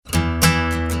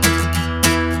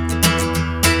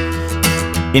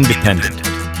Independent,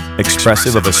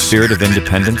 expressive of a spirit of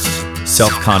independence,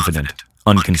 self-confident,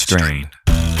 unconstrained.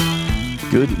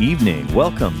 Good evening.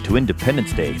 Welcome to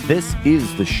Independence Day. This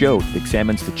is the show that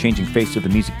examines the changing face of the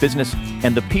music business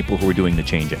and the people who are doing the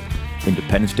changing.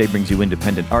 Independence Day brings you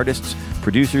independent artists,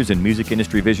 producers, and music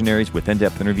industry visionaries with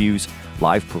in-depth interviews,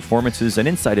 live performances, and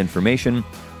inside information,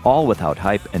 all without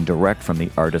hype and direct from the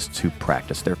artists who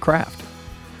practice their craft.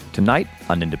 Tonight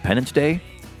on Independence Day,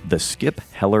 the Skip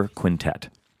Heller Quintet.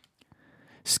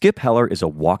 Skip Heller is a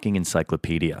walking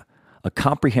encyclopedia, a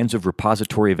comprehensive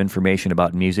repository of information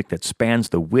about music that spans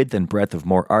the width and breadth of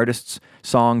more artists,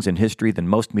 songs, and history than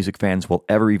most music fans will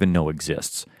ever even know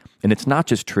exists. And it's not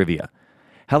just trivia.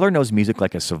 Heller knows music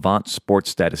like a savant sports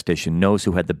statistician knows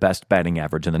who had the best batting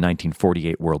average in the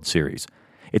 1948 World Series.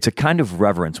 It's a kind of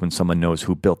reverence when someone knows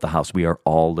who built the house we are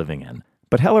all living in.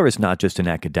 But Heller is not just an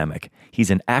academic. He's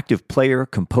an active player,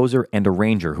 composer, and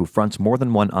arranger who fronts more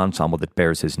than one ensemble that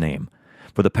bears his name.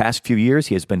 For the past few years,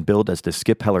 he has been billed as the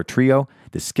Skip Heller Trio,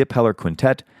 the Skip Heller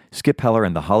Quintet, Skip Heller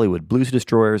and the Hollywood Blues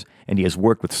Destroyers, and he has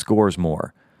worked with scores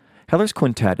more. Heller's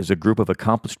quintet is a group of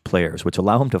accomplished players which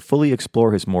allow him to fully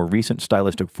explore his more recent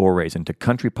stylistic forays into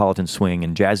countrypolitan swing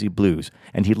and jazzy blues,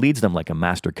 and he leads them like a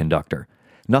master conductor.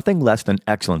 Nothing less than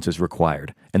excellence is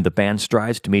required, and the band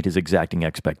strives to meet his exacting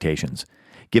expectations.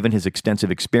 Given his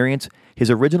extensive experience, his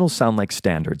originals sound like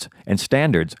standards, and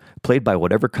standards, played by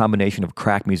whatever combination of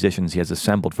crack musicians he has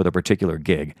assembled for the particular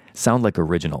gig, sound like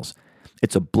originals.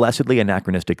 It's a blessedly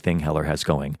anachronistic thing Heller has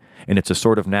going, and it's a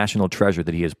sort of national treasure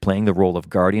that he is playing the role of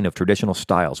guardian of traditional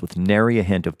styles with nary a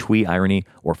hint of twee irony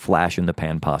or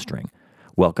flash-in-the-pan posturing.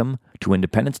 Welcome to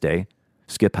Independence Day,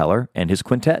 Skip Heller and his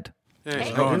quintet.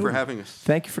 Thanks for having us.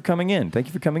 Thank you for coming in.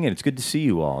 It's good to see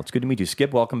you all. It's good to meet you.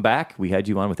 Skip, welcome back. We had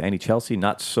you on with Annie Chelsea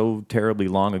not so terribly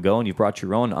long ago, and you brought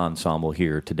your own ensemble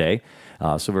here today.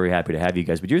 So very happy to have you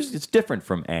guys. But yours, it's different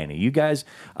from Annie. You guys,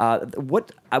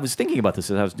 what I was thinking about this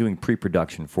as I was doing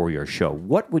pre-production for your show.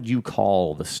 What would you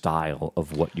call the style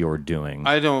of what you're doing?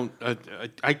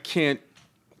 I can't.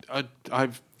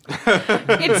 I've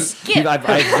It's Skip. I've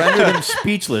rendered him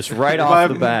speechless right off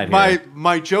the bat here.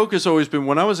 My joke has always been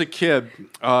when I was a kid,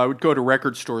 I would go to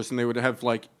record stores and they would have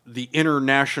like the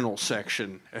international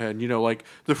section, and like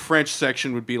the French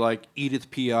section would be like Edith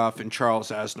Piaf and Charles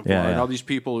Aznavour and all these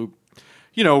people who,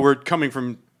 were coming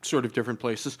from sort of different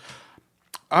places.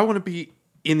 I want to be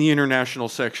in the international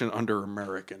section under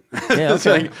American, because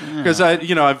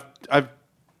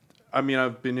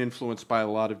I've been influenced by a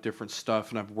lot of different stuff,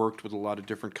 and I've worked with a lot of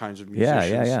different kinds of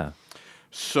musicians. Yeah.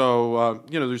 So,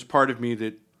 there's part of me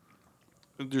that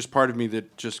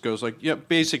just goes like, yeah,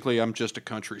 basically I'm just a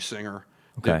country singer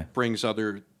that brings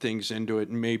other things into it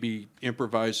and maybe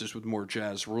improvises with more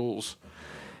jazz rules.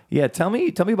 Yeah, tell me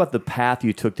about the path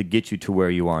you took to get you to where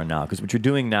you are now. Because what you're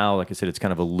doing now, like I said, it's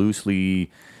kind of a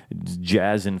loosely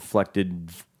jazz-inflected,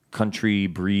 country,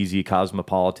 breezy,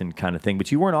 cosmopolitan kind of thing, but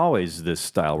you weren't always this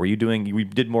style. We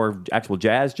did more actual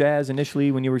jazz initially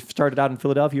when you were started out in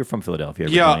Philadelphia? You're from Philadelphia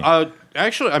originally. Yeah,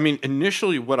 actually,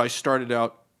 initially what I started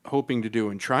out hoping to do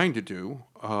and trying to do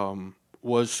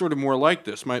was sort of more like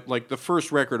this. The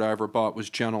first record I ever bought was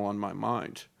Gentle on My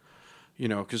Mind,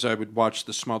 because I would watch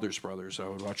the Smothers Brothers, I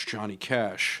would watch Johnny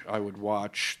Cash, I would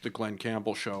watch the Glenn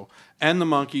Campbell Show, and the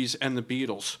Monkees and the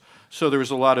Beatles. So there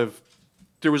was a lot of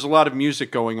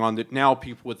music going on that now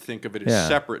people would think of it as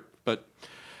separate. But,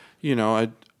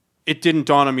 it didn't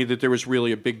dawn on me that there was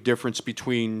really a big difference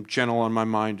between Gentle on My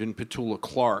Mind and Petula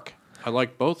Clark. I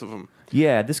like both of them.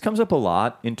 Yeah, this comes up a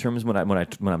lot in terms when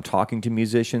I'm talking to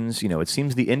musicians. It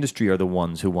seems the industry are the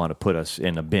ones who want to put us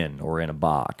in a bin or in a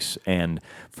box. And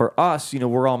for us,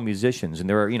 we're all musicians, and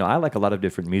there are, I like a lot of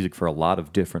different music for a lot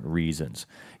of different reasons.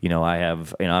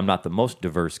 I'm not the most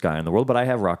diverse guy in the world, but I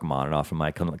have Rachmaninoff in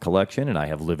my collection, and I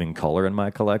have Living Colour in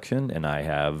my collection, and I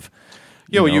have.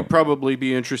 You'd probably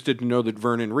be interested to know that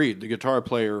Vernon Reid, the guitar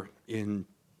player in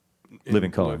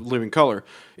Living Colour,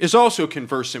 is also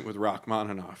conversant with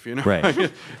Rachmaninoff,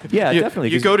 Right. Yeah,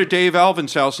 definitely. You go to Dave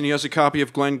Alvin's house and he has a copy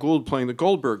of Glenn Gould playing the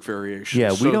Goldberg variation.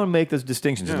 Yeah, we don't make those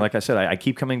distinctions. Yeah. And like I said, I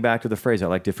keep coming back to the phrase, I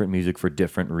like different music for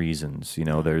different reasons.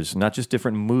 There's not just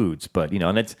different moods, but,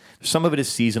 and some of it is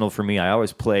seasonal for me. I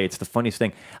always play, it's the funniest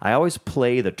thing, I always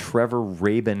play the Trevor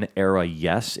Rabin era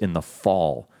Yes in the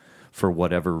fall. For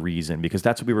whatever reason, because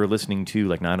that's what we were listening to,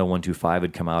 like 90125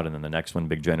 had come out, and then the next one,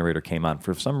 Big Generator, came out.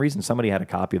 For some reason, somebody had a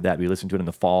copy of that. We listened to it in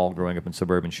the fall, growing up in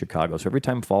suburban Chicago. So every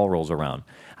time fall rolls around,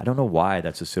 I don't know why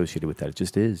that's associated with that. It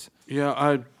just is.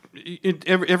 Yeah,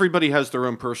 everybody has their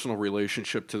own personal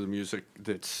relationship to the music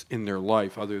that's in their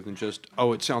life, other than just,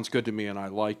 it sounds good to me and I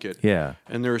like it. Yeah.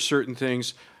 And there are certain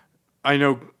things. I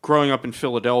know growing up in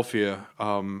Philadelphia,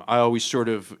 I always sort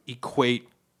of equate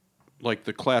like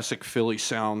the classic Philly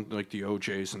sound, like the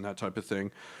OJs and that type of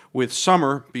thing, with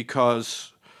summer,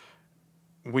 because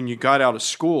when you got out of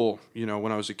school, you know,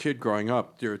 when I was a kid growing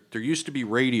up, there used to be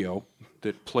radio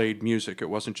that played music. It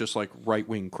wasn't just like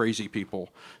right-wing crazy people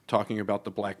talking about the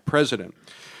black president.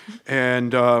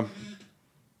 And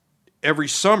every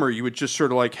summer you would just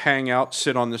sort of like hang out,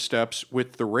 sit on the steps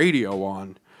with the radio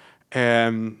on,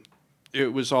 and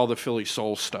it was all the Philly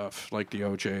soul stuff, like the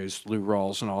OJs, Lou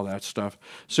Rawls, and all that stuff.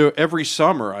 So every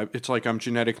summer, it's like I'm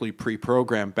genetically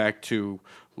pre-programmed back to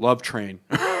Love Train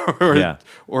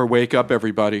or Wake Up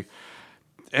Everybody.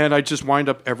 And I just wind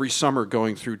up every summer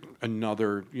going through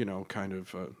another, you know, kind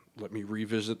of let me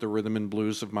revisit the rhythm and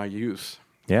blues of my youth.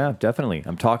 Yeah, definitely.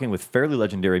 I'm talking with fairly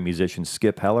legendary musician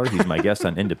Skip Heller. He's my guest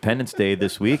on Independence Day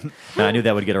this week. And I knew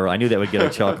that would get a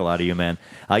chuckle out of you, man.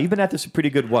 You've been at this a pretty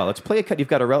good while. Let's play a cut. You've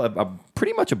got a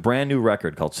pretty much a brand new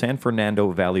record called San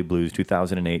Fernando Valley Blues,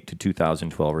 2008 to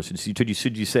 2012. Or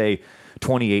should you say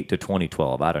 28 to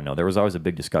 2012? I don't know. There was always a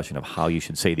big discussion of how you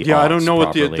should say the I don't know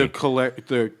properly. what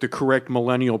the correct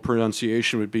millennial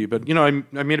pronunciation would be, but you know,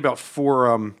 I made about four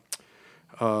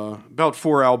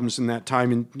albums in that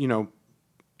time, and you know,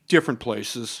 different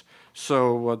places.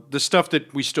 So the stuff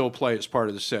that we still play as part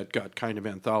of the set got kind of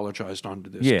anthologized onto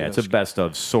this disc. It's a best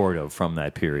of, sort of, from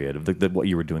that period of what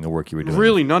you were doing, the work you were doing.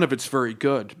 Really, none of it's very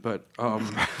good, but...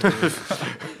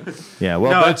 yeah,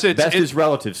 well, no, best is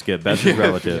relative, Skip. Best is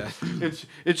relative.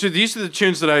 These are the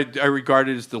tunes that I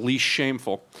regarded as the least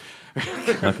shameful.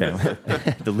 Okay,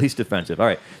 the least offensive. All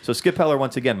right, so Skip Heller,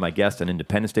 once again, my guest on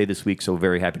Independence Day this week, so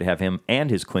very happy to have him and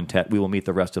his quintet. We will meet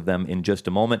the rest of them in just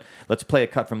a moment. Let's play a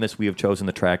cut from this. We have chosen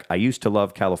the track, I Used to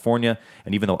Love California,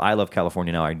 and even though I love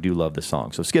California now, I do love the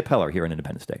song. So Skip Heller here on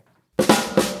Independence Day.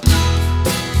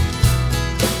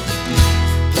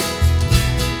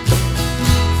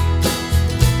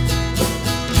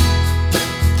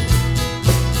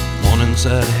 Mornings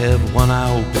I'd have one eye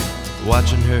open,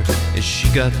 watching her as she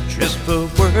got dressed for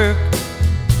work.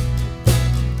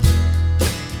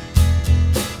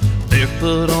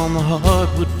 Barefoot on the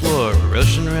hardwood floor,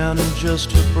 rushing around in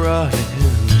just her bra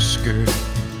and skirt.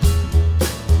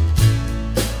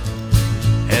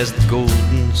 As the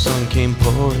golden sun came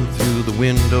pouring through the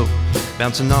window,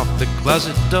 bouncing off the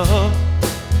closet door,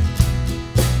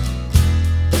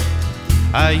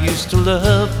 I used to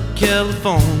love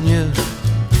California,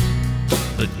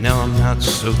 but now I'm not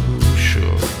so sure.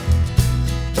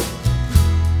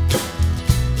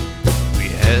 We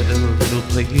had a little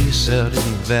place out in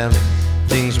the valley.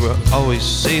 Things were always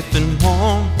safe and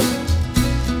warm.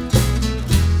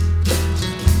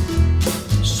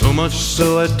 So much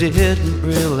so I didn't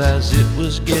realize it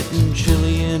was getting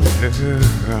chilly in her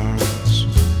arms.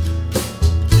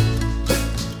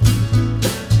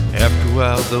 After a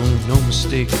while, though, no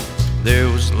mistake, there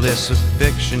was less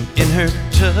affection in her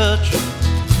touch.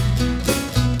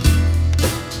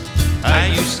 I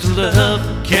used to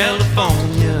love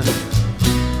California,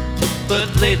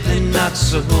 but lately not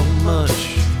so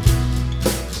much.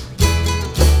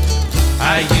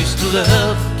 I used to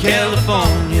love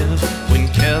California when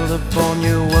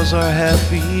California was our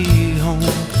happy home.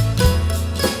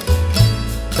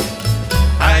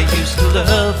 I used to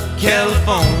love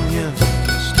California,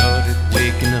 started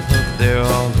waking up there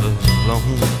all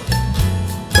alone.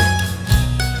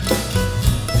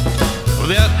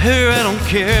 Without her, I don't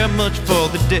care much for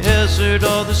the desert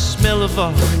or the smell of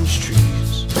orange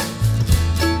trees.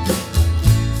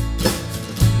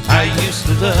 I used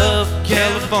to love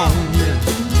California,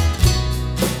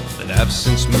 but I've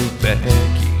since moved back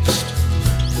east.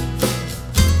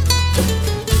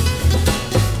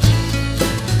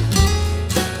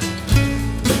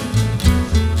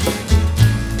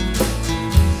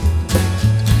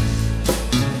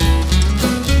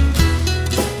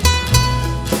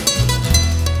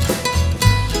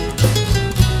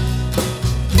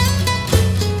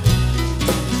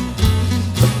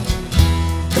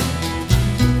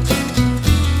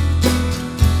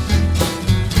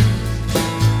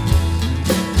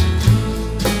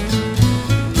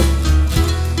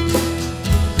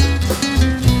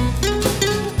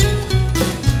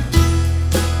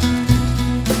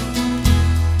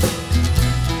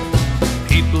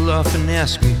 Often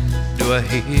ask me, do I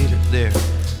hate it there?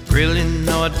 Really,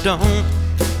 no, I don't.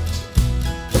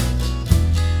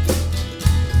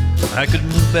 I could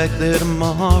move back there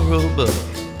tomorrow, but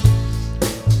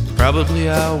probably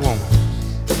I won't.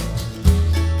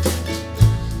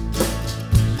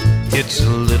 It's a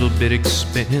little bit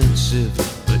expensive,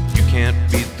 but you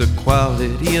can't beat the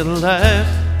quality of life.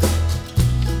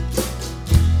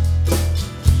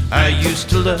 I used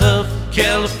to love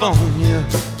California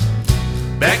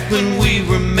back when we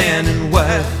were man and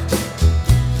wife.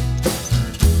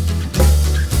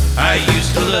 I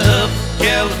used to love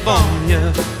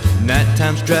California, night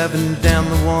times driving down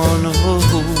the 101.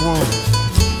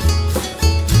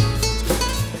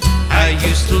 I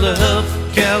used to love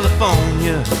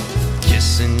California,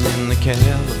 kissing in the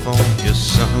California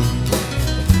sun.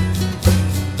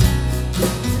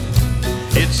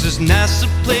 It's as nice a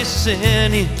place as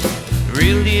any,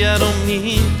 really I don't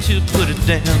mean to put it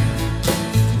down.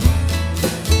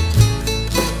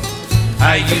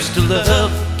 I used to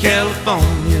love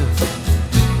California,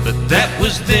 but that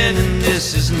was then and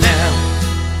this is now.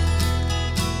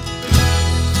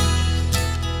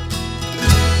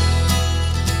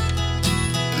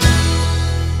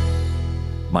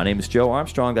 My name is Joe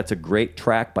Armstrong. That's a great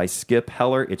track by Skip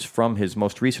Heller. It's from his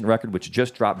most recent record, which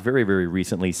just dropped very, very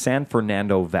recently, San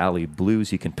Fernando Valley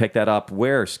Blues. You can pick that up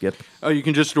where, Skip? You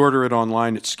can just order it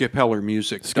online at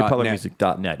skiphellermusic.net.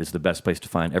 Skiphellermusic.net is the best place to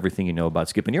find everything you know about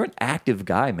Skip. And you're an active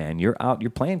guy, man. You're out.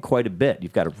 You're playing quite a bit.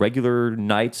 You've got regular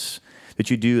nights that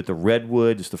you do at the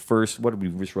Redwood. It's the first, what did we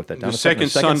just wrote that down? The second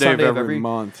Sunday of every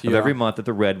month. Of every month at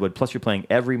the Redwood. Plus you're playing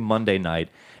every Monday night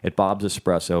at Bob's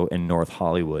Espresso in North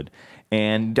Hollywood.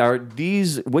 And are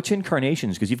these, which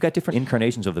incarnations? Because you've got different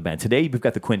incarnations of the band. Today, we've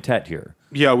got the quintet here.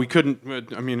 Yeah, we couldn't,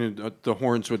 the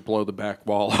horns would blow the back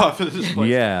wall off of this place.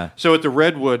 Yeah. So at the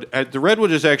Redwood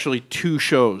is actually 2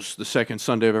 shows the second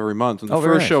Sunday of every month. And the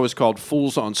first show is called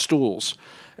Fools on Stools.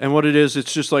 And what it is,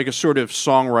 it's just like a sort of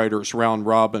songwriters round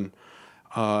robin.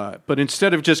 But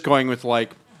instead of just going with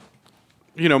like,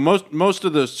 most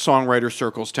of the songwriter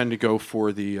circles tend to go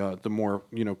for the more,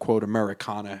 quote,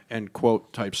 Americana, end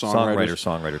quote, type songwriters.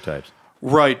 Songwriter types.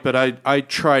 Right, but I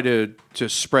try to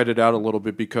spread it out a little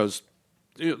bit because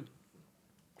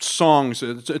songs,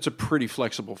 it's a pretty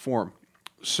flexible form.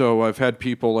 So I've had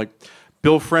people like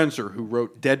Bill Frenzer, who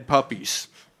wrote Dead Puppies,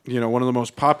 one of the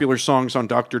most popular songs on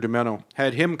Dr. Demento,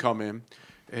 had him come in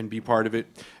and be part of it.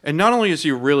 And not only is he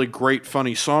a really great,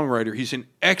 funny songwriter, he's an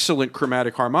excellent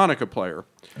chromatic harmonica player.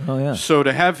 Oh, yeah. So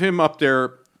to have him up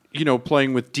there,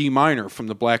 playing with D minor from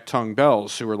the Black Tongue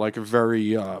Bells, who are like a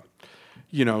very,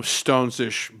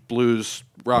 Stones-ish blues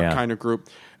rock kind of group,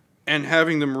 and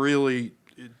having them really,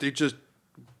 they just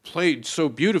played so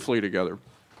beautifully together.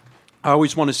 I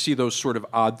always want to see those sort of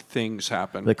odd things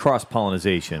happen. The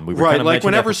cross-pollination. Right, like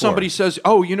whenever somebody says,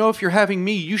 if you're having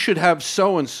me, you should have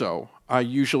so-and-so. I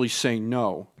usually say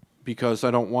no, because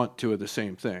I don't want 2 of the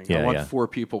same thing. I want 4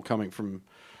 people coming from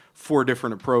 4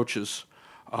 different approaches,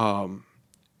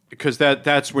 because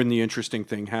that's when the interesting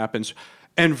thing happens.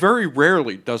 And very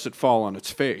rarely does it fall on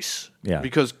its face,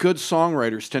 because good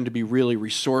songwriters tend to be really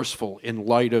resourceful in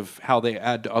light of how they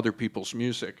add to other people's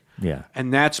music. Yeah.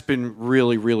 And that's been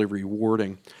really, really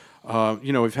rewarding.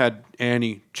 We've had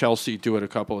Annie Chelsea do it a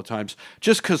couple of times,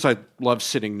 just because I love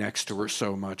sitting next to her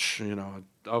so much.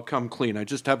 I'll come clean. I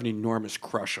just have an enormous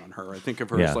crush on her. I think of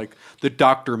her as like the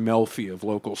Dr. Melfi of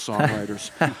local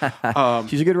songwriters.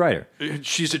 She's a good writer.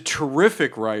 She's a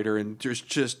terrific writer, and there's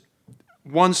just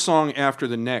one song after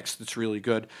the next that's really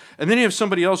good. And then you have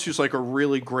somebody else who's like a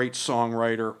really great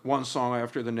songwriter, one song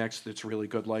after the next that's really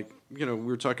good. Like, we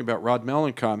were talking about Rod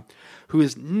Mellencamp, who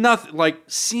has nothing, like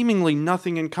seemingly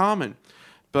nothing in common.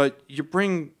 But you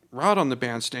bring Rod on the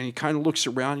bandstand, he kind of looks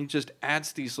around, he just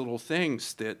adds these little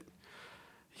things that,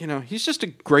 he's just a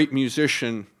great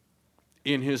musician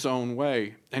in his own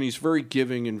way. And he's very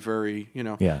giving and very,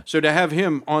 So to have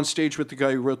him on stage with the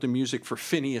guy who wrote the music for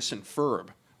Phineas and Ferb,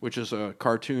 which is a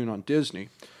cartoon on Disney,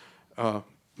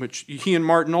 which he and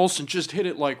Martin Olson just hit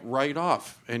it like right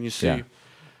off. And you see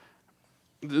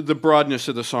the broadness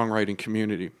of the songwriting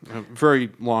community.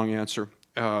 Very long answer.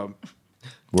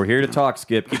 We're here to talk,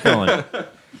 Skip. Keep going.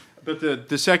 But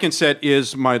the second set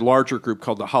is my larger group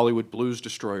called the Hollywood Blues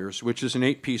Destroyers, which is an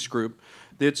 8-piece group.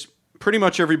 It's pretty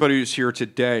much everybody who's here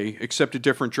today, except a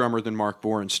different drummer than Mark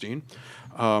Borenstein.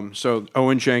 So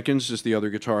Owen Jenkins is the other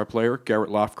guitar player,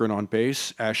 Garrett Lofgren on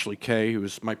bass, Ashley Kay, who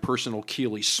is my personal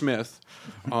Keely Smith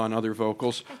on other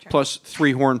vocals, plus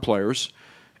 3 horn players.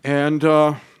 And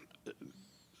the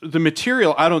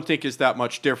material I don't think is that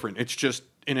much different. It's just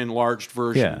an enlarged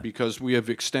version because we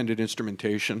have extended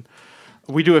instrumentation.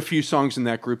 We do a few songs in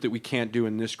that group that we can't do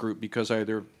in this group because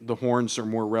either the horns are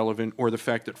more relevant or the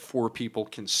fact that 4 people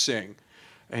can sing.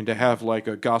 And to have like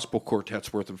a gospel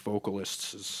quartet's worth of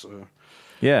vocalists is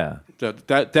Yeah.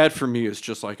 That for me is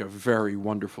just like a very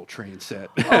wonderful train set.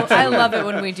 Oh, I love it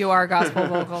when we do our gospel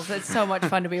vocals. It's so much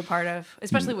fun to be a part of,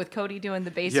 especially with Cody doing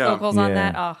the bass vocals on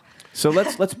that. Oh. So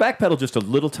let's backpedal just a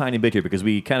little tiny bit here, because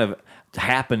we kind of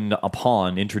happened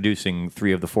upon introducing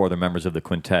 3 of the 4 other members of the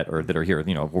quintet, or that are here.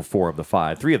 We're 4 of the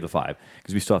 5, 3 of the 5,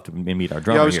 because we still have to meet our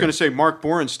drummer. Yeah, I was going to say Mark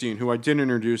Borenstein, who I didn't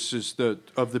introduce, is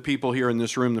of the people here in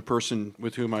this room, the person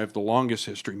with whom I have the longest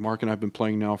history. Mark and I have been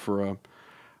playing now for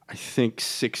I think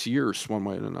 6 years, one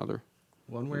way or another.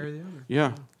 One way or the other.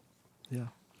 Yeah. Yeah.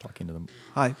 Talking to them.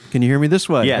 Hi. Can you hear me this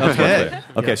way? Yeah. Okay.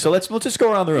 Okay. So let's just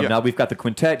go around the room. Yeah. Now we've got the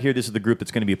quintet here. This is the group that's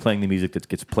going to be playing the music that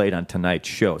gets played on tonight's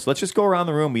show. So let's just go around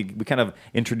the room. We kind of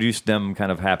introduce them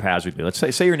kind of haphazardly. Let's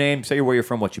say your name, say where you're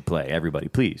from, what you play. Everybody,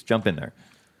 please jump in there.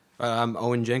 I'm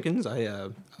Owen Jenkins.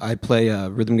 I play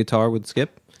rhythm guitar with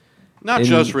Skip. Not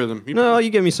just rhythm. No,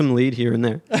 you give me some lead here and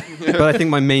there. But I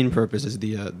think my main purpose is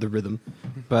the rhythm.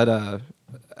 But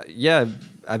yeah,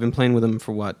 I've been playing with him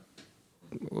for what?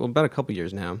 Well, about a couple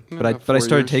years now. Yeah, But I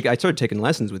started taking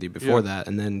lessons with you before that,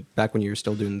 and then back when you were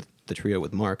still doing the trio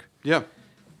with Mark. Yeah.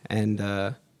 And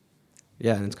and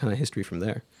it's kind of history from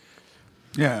there.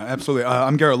 Yeah, absolutely.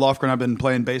 I'm Garrett Lofgren. I've been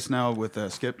playing bass now with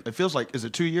Skip. It feels like, is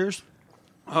it 2 years?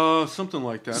 Something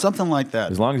like that. Something like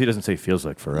that. As long as he doesn't say feels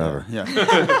like forever.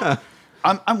 Yeah.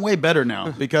 I'm way better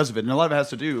now because of it, and a lot of it has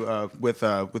to do with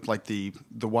like the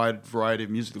wide variety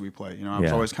of music that we play. I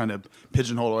was always kind of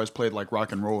pigeonholed. Always played like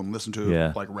rock and roll and listened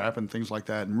to like rap and things like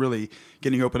that, and really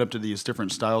getting open up to these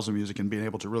different styles of music and being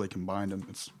able to really combine them.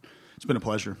 It's been a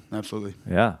pleasure. Absolutely.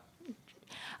 Yeah.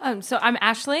 So I'm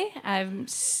Ashley. I'm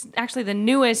actually the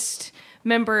newest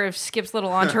member of Skip's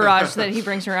little entourage that he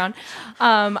brings around.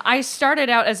 I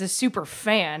started out as a super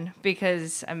fan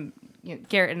because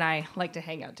Garrett and I like to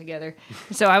hang out together.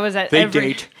 So I was at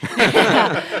date.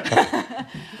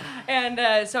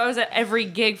 And so I was at every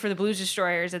gig for the Blues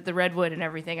Destroyers at the Redwood and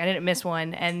everything. I didn't miss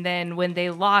one. And then when they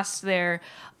lost their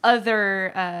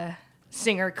other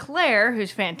singer, Claire, who's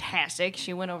fantastic,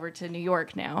 she went over to New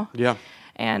York now. Yeah.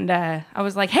 And I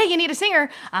was like, hey, you need a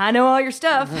singer? I know all your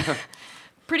stuff.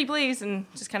 Pretty please, and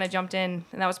just kind of jumped in,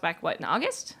 and that was back in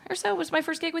August or so was my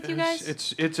first gig with you guys.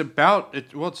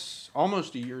 It's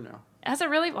almost a year now. Has it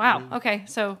really? Wow. Okay,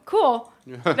 so cool.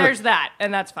 There's that,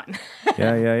 and that's fun.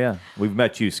 Yeah. We've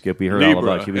met you, Skip. We heard Libra, all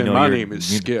about you. We and know my name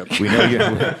is Skip. We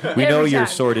know your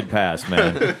sordid past,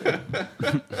 man.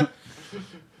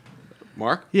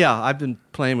 Mark? Yeah, I've been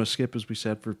playing with Skip, as we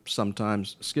said, for some time.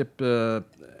 Skip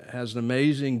has an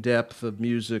amazing depth of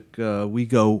music. We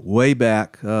go way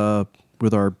back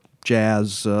with our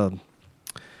jazz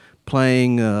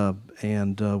playing,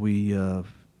 and we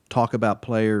talk about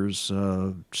players.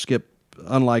 Skip,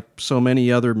 unlike so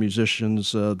many other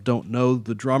musicians, don't know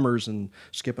the drummers, and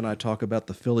Skip and I talk about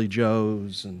the Philly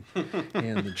Joes and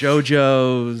the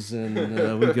JoJos, and and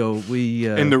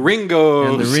the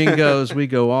Ringos. And the Ringos. We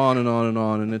go on and on and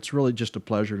on, and it's really just a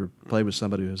pleasure to play with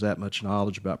somebody who has that much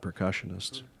knowledge about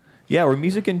percussionists. Yeah, or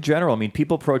music in general. I mean,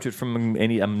 people approach it from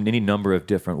any number of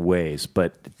different ways,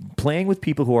 but playing with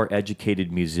people who are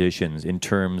educated musicians in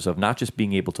terms of not just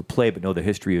being able to play but know the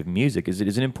history of music is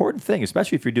an important thing,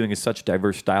 especially if you're doing such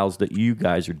diverse styles that you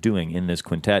guys are doing in this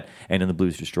quintet and in the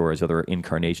Blues Destroyers, other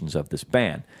incarnations of this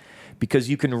band. Because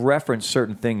you can reference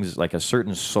certain things like a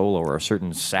certain solo or a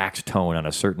certain sax tone on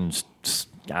a certain,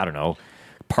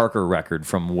 Parker record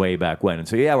from way back when, and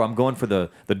so I'm going for the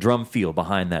drum feel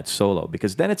behind that solo,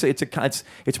 because then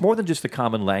it's more than just the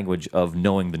common language of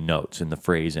knowing the notes and the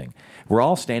phrasing. We're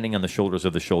all standing on the shoulders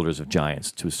of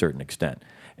giants to a certain extent,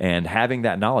 and having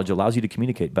that knowledge allows you to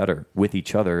communicate better with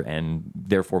each other and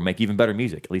therefore make even better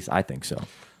music. At least I think so.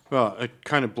 Well, I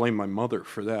kind of blame my mother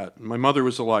for that. My mother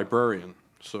was a librarian,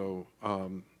 so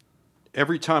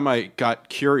every time I got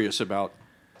curious about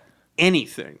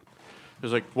anything, it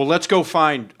was like, well, let's go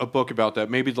find a book about that.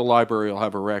 Maybe the library will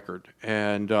have a record.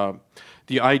 And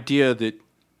the idea that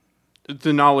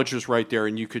the knowledge was right there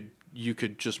and you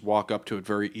could just walk up to it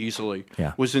very easily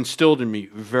was instilled in me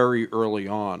very early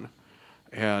on.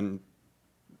 And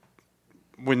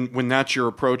when that's your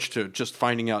approach to just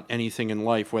finding out anything in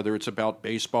life, whether it's about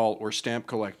baseball or stamp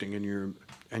collecting, and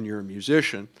you're a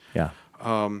musician,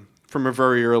 from a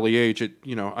very early age,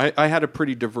 I had a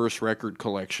pretty diverse record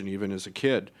collection even as a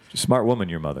kid. Smart woman,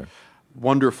 your mother.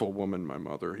 Wonderful woman, my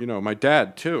mother. My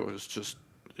dad too. It was just,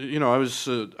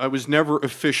 I was never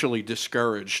officially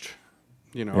discouraged.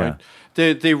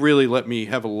 They really let me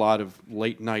have a lot of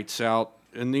late nights out,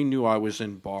 and they knew I was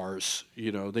in bars.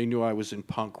 They knew I was in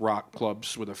punk rock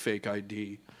clubs with a fake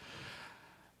ID.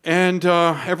 And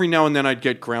every now and then I'd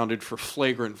get grounded for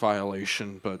flagrant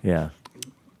violation, but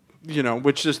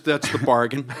which is that's the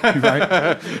bargain.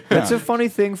 Right? That's a funny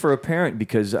thing for a parent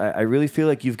because I really feel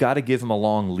like you've got to give them a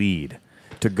long lead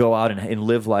to go out and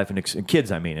live life and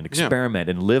kids, and experiment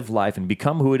and live life and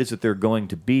become who it is that they're going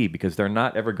to be because they're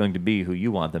not ever going to be who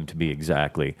you want them to be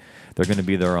exactly. They're going to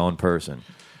be their own person.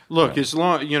 Look, as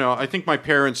long I think my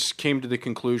parents came to the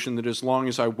conclusion that as long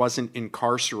as I wasn't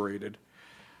incarcerated,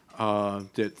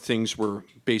 that things were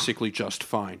basically just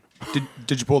fine.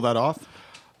 Did you pull that off?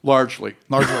 Largely.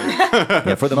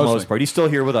 Yeah, for the most part. He's still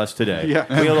here with us today.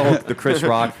 Yeah. We know the Chris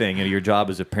Rock thing. Your job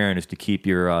as a parent is to keep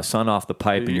your son off the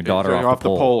pipe and your daughter off the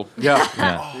pole.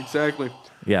 Yeah, exactly.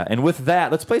 Yeah, and with that,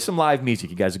 let's play some live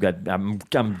music. You guys have got. I'm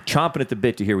chomping at the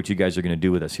bit to hear what you guys are going to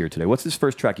do with us here today. What's this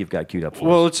first track you've got queued up for?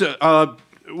 Well, it's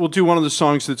we'll do one of the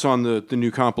songs that's on the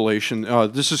new compilation.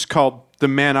 This is called "The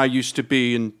Man I Used to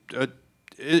Be," and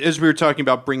as we were talking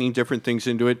about bringing different things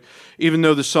into it, even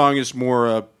though the song is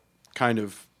more kind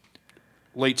of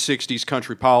late '60s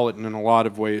countrypolitan in a lot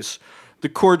of ways, the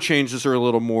chord changes are a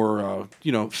little more,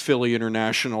 Philly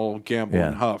International, Gamble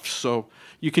and Huff. So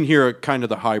you can hear kind of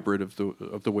the hybrid of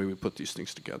the way we put these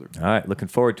things together. All right, looking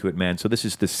forward to it, man. So this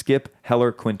is the Skip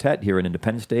Heller Quintet here on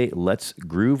Independence Day. Let's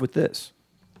groove with this.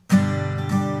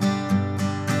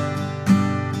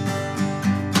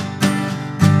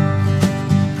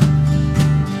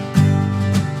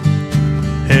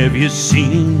 Have you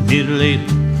seen it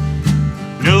lately?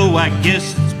 No, I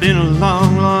guess it's been a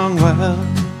long, long while.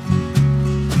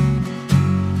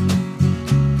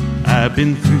 I've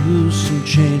been through some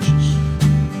changes,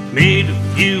 made a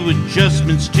few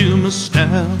adjustments to my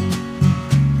style.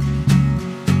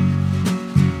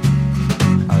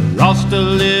 I lost a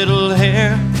little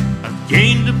hair, I've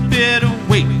gained a bit of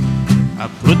weight. I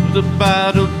put the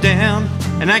bottle down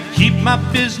and I keep my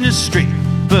business straight.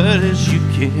 But as you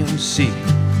can see,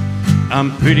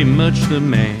 I'm pretty much the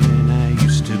man I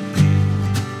used to be.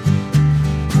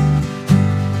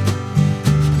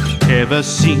 Have I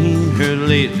seen her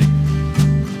lately?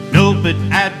 No, but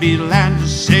I'd be lying to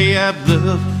say I've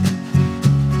loved.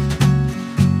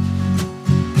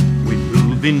 We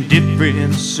move in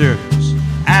different circles.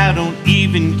 I don't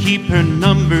even keep her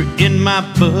number in my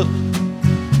book.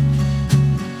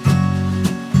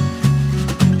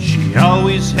 She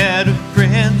always had her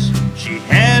friends, she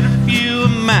had a few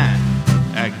of mine.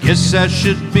 I guess I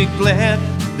should be glad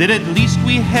that at least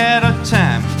we had our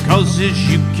time, 'cause as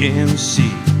you can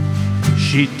see,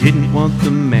 she didn't want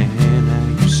the man I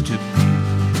used to be.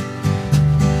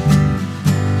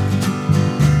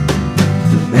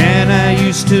 The man I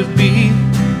used to be,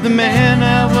 the man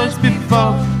I was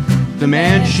before, the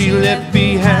man she left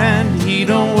behind, he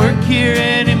don't work here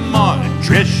anymore.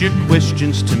 Address your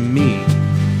questions to me,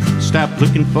 stop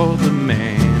looking for the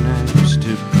man I used to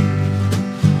be.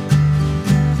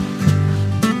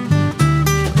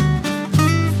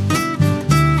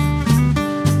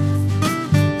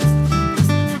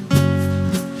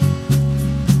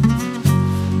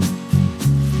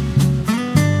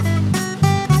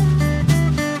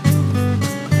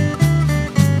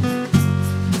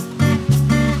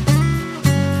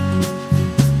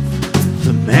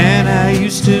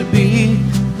 To be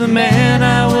the man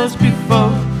I was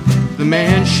before, the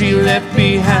man she left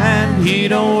behind, he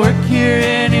don't work here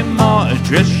anymore.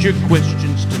 Address your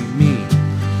questions to me,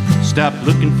 stop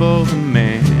looking for the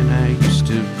man I used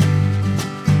to be.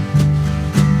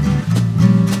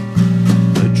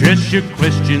 Address your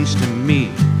questions to me,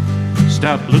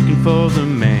 stop looking for the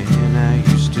man I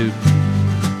used to be.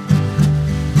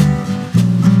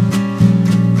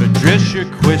 Address your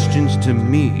questions to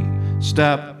me,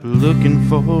 stop looking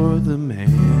for the man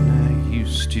I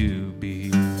used to be.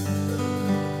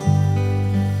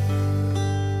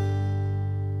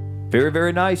 Very,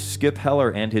 very nice. Skip Heller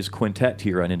and his quintet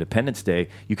here on Independence Day.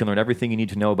 You can learn everything you need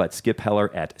to know about Skip Heller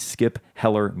at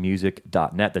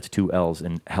skiphellermusic.net. That's 2 L's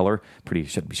in Heller.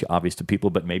 Should be obvious to people,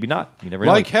 but maybe not. You never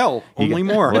know. Like hell, only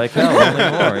more. Like hell, only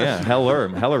more. Yeah,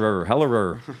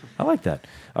 Hellerer. I like that.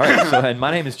 All right, so and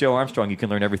my name is Joe Armstrong. You can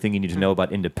learn everything you need to know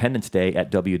about Independence Day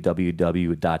at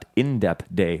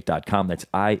www.indepday.com. That's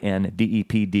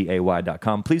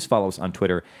INDEPDAY.com. Please follow us on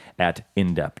Twitter at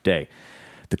IndepDay.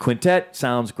 The quintet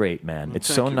sounds great, man. It's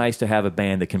so nice to have a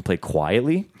band that can play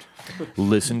quietly,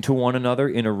 listen to one another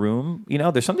in a room. You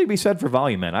know, there's something to be said for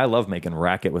volume, man. I love making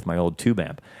racket with my old tube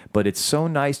amp, but it's so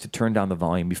nice to turn down the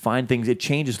volume. You find things, it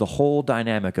changes the whole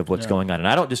dynamic of what's going on. And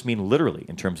I don't just mean literally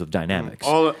in terms of dynamics.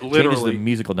 Literally. Changes the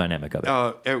musical dynamic of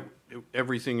it.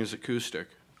 Everything is acoustic.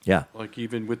 Yeah. Like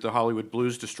even with the Hollywood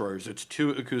Blues Destroyers, it's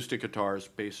 2 acoustic guitars,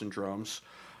 bass and drums.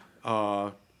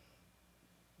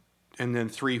 And then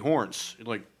 3 horns.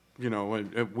 Like,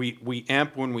 we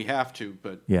amp when we have to,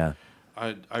 but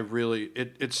I really,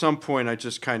 at some point, I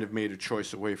just kind of made a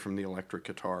choice away from the electric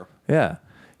guitar. Yeah.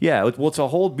 Yeah, well, it's a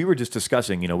whole. We were just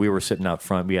discussing. We were sitting out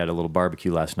front. We had a little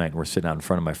barbecue last night, and we're sitting out in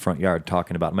front of my front yard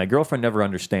talking about. My girlfriend never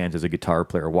understands as a guitar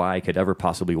player why I could ever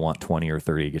possibly want 20 or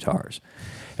 30 guitars.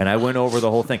 And I went over the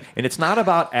whole thing. And it's not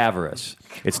about avarice.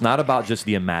 It's not about just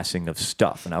the amassing of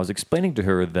stuff. And I was explaining to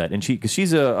her that, and because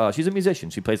she's a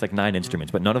musician, she plays like 9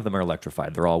 instruments, but none of them are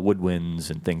electrified. They're all woodwinds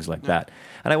and things like that.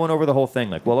 And I went over the whole thing,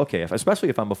 like, well, okay, especially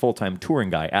if I'm a full-time touring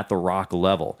guy at the rock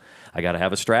level, I got to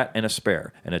have a Strat and a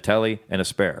spare, and a Telly and a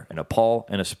spare, and a Paul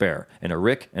and a spare, and a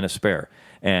Rick and a spare.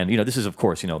 And, this is, of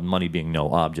course, money being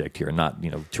no object here, not,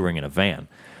 touring in a van.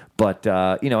 But,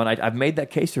 and I've made that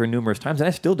case to her numerous times, and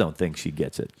I still don't think she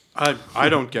gets it. I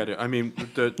don't get it. I mean,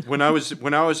 when I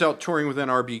was out touring with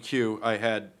NRBQ, I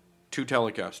had 2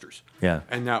 Telecasters. Yeah.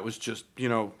 And that was just,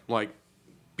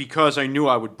 because I knew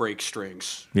I would break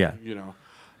strings. Yeah.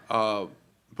 But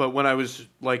when I was,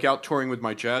 out touring with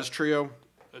my jazz trio,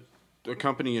 a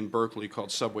company in Berkeley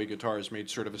called Subway Guitars made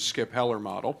sort of a Skip Heller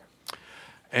model.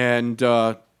 And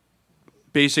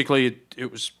basically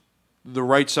it was the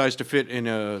right size to fit in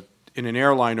an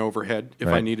airline overhead if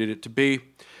I needed it to be.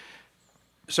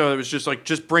 So it was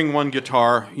just bring one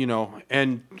guitar,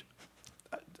 and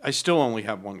I still only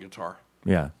have one guitar.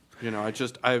 Yeah.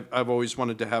 I've always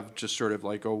wanted to have just sort of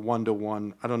like a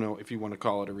one-to-one, I don't know if you want to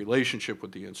call it a relationship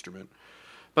with the instrument.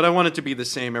 But I want it to be the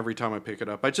same every time I pick it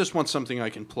up. I just want something I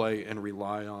can play and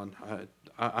rely on.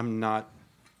 I'm not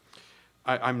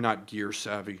gear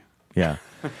savvy. Yeah.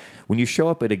 When you show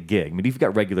up at a gig, if you've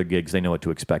got regular gigs, they know what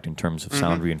to expect in terms of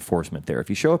sound reinforcement there. If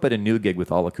you show up at a new gig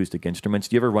with all acoustic instruments,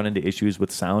 do you ever run into issues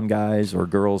with sound guys or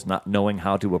girls not knowing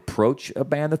how to approach a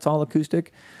band that's all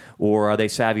acoustic? Or are they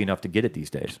savvy enough to get it these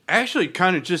days? Actually,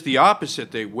 kind of just the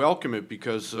opposite. They welcome it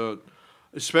because,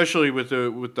 especially with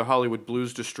the Hollywood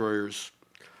Blues Destroyers,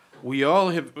 we all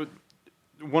have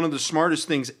one of the smartest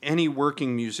things any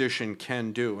working musician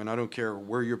can do, and I don't care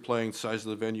where you're playing, the size of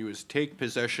the venue, is take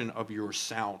possession of your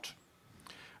sound.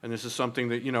 And this is something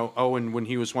that, Owen, when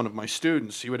he was one of my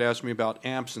students, he would ask me about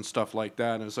amps and stuff like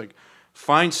that, and I was like,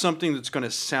 find something that's going to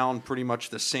sound pretty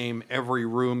much the same every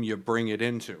room you bring it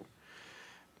into.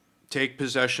 Take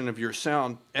possession of your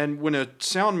sound, and when a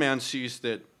sound man sees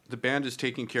that the band is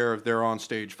taking care of their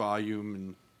onstage volume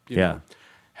and, you know,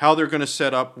 how they're going to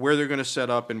set up, where they're going to set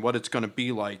up, and what it's going to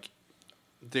be like,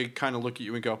 they kind of look at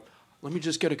you and go, let me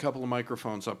just get a couple of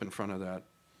microphones up in front of that.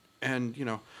 And,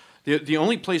 the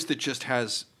only place that just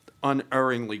has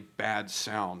unerringly bad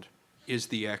sound is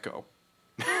the Echo.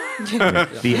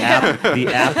 the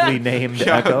aptly named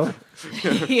Echo?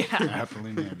 Yeah.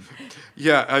 Aptly named.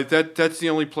 Yeah, that's the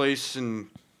only place, and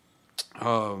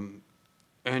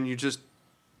you just...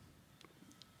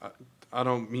 I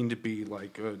don't mean to be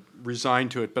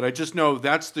resigned to it, but I just know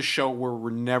that's the show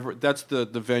where that's the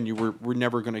venue where we're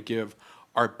never going to give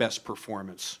our best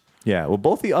performance. Yeah, well,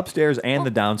 both the upstairs and the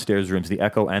downstairs rooms, the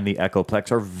Echo and the Echoplex,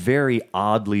 are very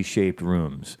oddly shaped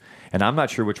rooms. And I'm not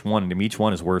sure which one. Each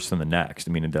one is worse than the next.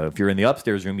 If you're in the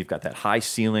upstairs room, you've got that high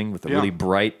ceiling with the really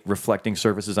bright reflecting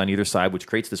surfaces on either side, which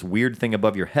creates this weird thing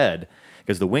above your head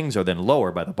because the wings are then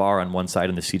lower by the bar on one side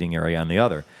and the seating area on the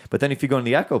other. But then if you go in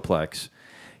the Echoplex...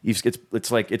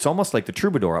 It's almost like the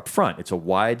Troubadour up front. It's a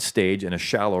wide stage in a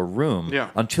shallow room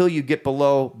until you get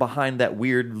behind that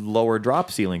weird lower drop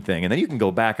ceiling thing. And then you can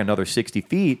go back another 60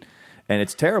 feet, and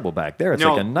it's terrible back there. It's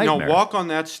like a nightmare. No, walk on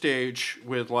that stage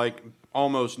with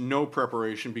almost no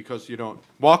preparation because you don't...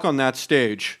 Walk on that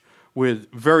stage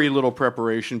with very little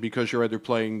preparation because you're either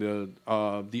playing the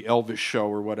Elvis show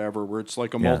or whatever, where it's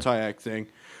like a multi-act thing,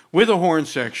 with a horn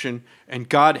section, and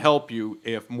God help you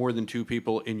if more than 2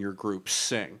 people in your group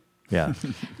sing. Yeah.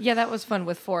 Yeah, that was fun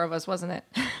with 4 of us, wasn't it?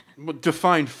 Well,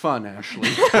 define fun, Ashley.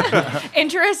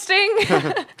 Interesting.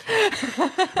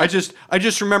 I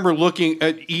just remember looking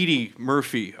at Edie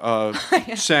Murphy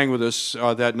sang with us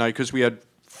that night because we had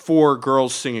 4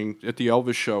 girls singing at the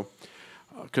Elvis show.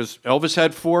 Because Elvis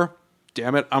had 4,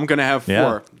 damn it, I'm going to have 4.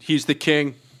 Yeah. He's the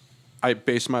king. I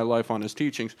base my life on his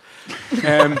teachings.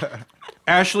 And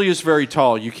Ashley is very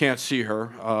tall. You can't see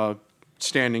her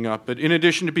standing up. But in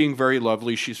addition to being very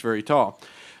lovely, she's very tall.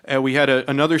 And we had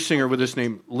another singer with us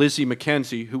named Lizzie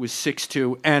McKenzie, who was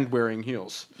 6'2" and wearing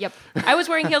heels. Yep. I was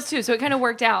wearing heels too, so it kind of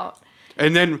worked out.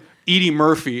 And then Edie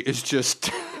Murphy is just...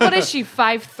 What is she,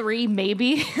 5'3",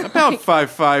 maybe? About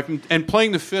 5'5", and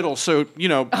playing the fiddle. So,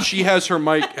 she has her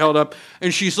mic held up,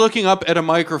 and she's looking up at a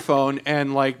microphone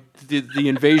and the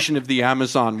invasion of the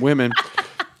Amazon women,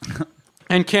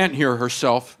 and can't hear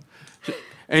herself.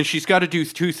 And she's got to do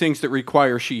 2 things that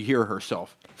require she hear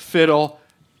herself. Fiddle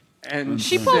and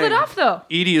she pulled it off, though.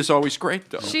 Edie is always great,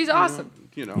 though. She's awesome.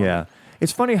 Yeah.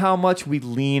 It's funny how much we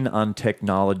lean on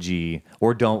technology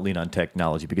or don't lean on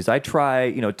technology, because I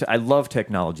try, I love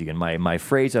technology, and my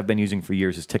phrase I've been using for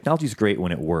years is technology is great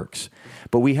when it works.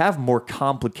 But we have more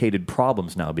complicated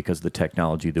problems now because of the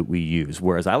technology that we use,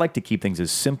 whereas I like to keep things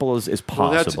as simple as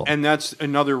possible. Well, that's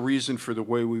another reason for the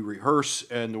way we rehearse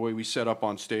and the way we set up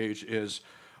on stage is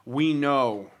we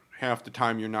know half the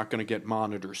time you're not going to get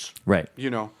monitors. Right.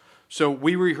 So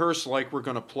we rehearse like we're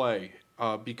going to play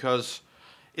because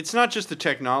it's not just the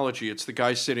technology, it's the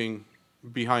guy sitting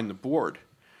behind the board.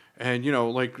 And,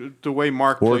 like the way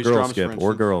Mark plays girl, drums, Skip, for instance.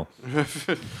 or girl.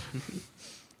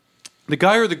 The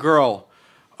guy or the girl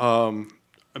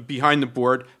behind the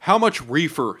board, how much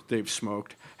reefer they've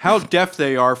smoked, how deft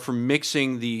they are from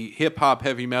mixing the hip-hop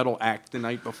heavy metal act the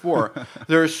night before.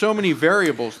 There are so many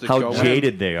variables that go in. How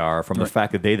jaded they are from the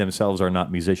fact that they themselves are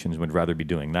not musicians and would rather be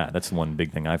doing that. That's the one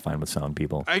big thing I find with sound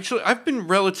people. Actually, I've been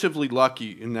relatively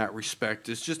lucky in that respect.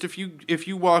 It's just if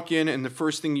you walk in and the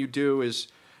first thing you do is,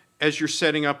 as you're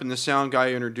setting up and the sound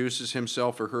guy introduces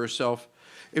himself or herself,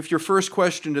 if your first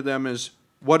question to them is,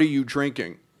 "What are you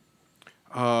drinking?"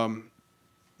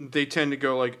 They tend to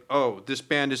go like, "Oh, this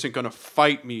band isn't going to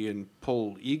fight me and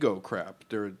pull ego crap.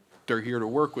 They're here to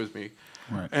work with me,"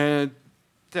 right. And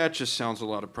that just sounds a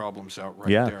lot of problems out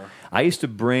there. I used to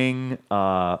bring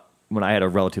when I had a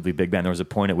relatively big band. There was a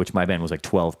point at which my band was like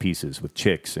 12 pieces with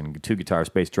chicks and 2 guitars,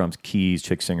 bass, drums, keys,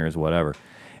 chick singers, whatever.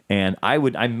 And I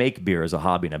make beer as a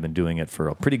hobby, and I've been doing it for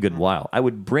a pretty good while. I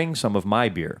would bring some of my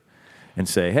beer and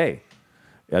say, "Hey,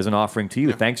 as an offering to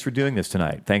you, thanks for doing this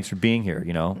tonight. Thanks for being here,"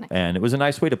 And it was a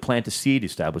nice way to plant a seed,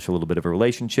 establish a little bit of a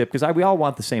relationship, because we all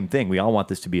want the same thing. We all want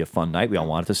this to be a fun night. We all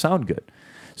want it to sound good.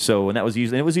 So, and it was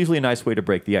usually a nice way to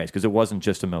break the ice, because it wasn't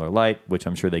just a Miller Lite, which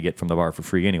I'm sure they get from the bar for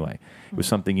free anyway. It was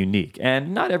something unique.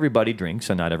 And not everybody drinks,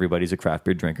 and not everybody's a craft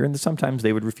beer drinker, and sometimes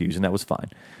they would refuse, and that was fine.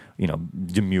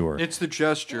 Demure. It's the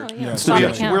gesture. Oh, yeah. It's the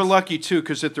gesture. We're lucky, too,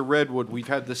 because at the Redwood, we've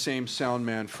had the same sound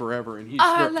man forever, and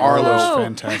Arlo's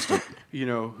fantastic.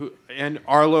 And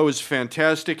Arlo is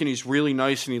fantastic, and he's really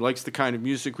nice, and he likes the kind of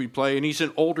music we play, and he's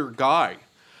an older guy.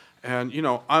 And,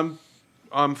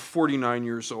 I'm 49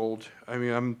 years old. I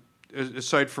mean,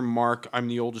 aside from Mark, I'm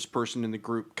the oldest person in the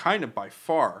group, kind of by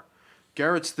far.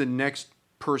 Garrett's the next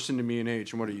person to me in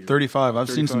age. And what are you? 35. I've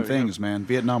seen some things, man.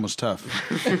 Vietnam was tough.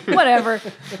 Whatever.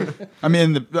 I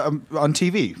mean, on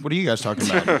TV. What are you guys talking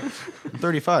about? I'm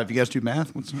 35. You guys do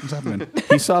math? What's happening?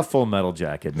 He saw Full Metal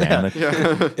Jacket, man.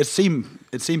 Yeah. It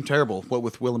seemed terrible. What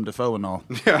with Willem Dafoe and all.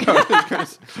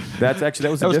 That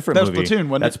was a different movie. That was Platoon,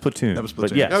 wasn't it? That's Platoon. That was Platoon.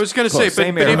 But yes, I was going to say,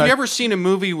 same but era. have you ever seen a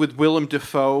movie with Willem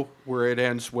Dafoe where it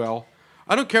ends well?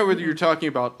 I don't care whether you're talking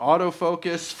about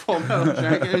autofocus, Full Metal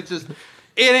Jacket.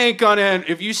 It ain't gonna end.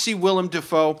 If you see Willem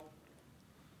Dafoe,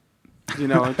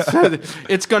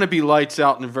 it's gonna be lights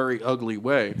out in a very ugly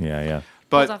way. Yeah.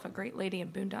 Pulls off a great lady in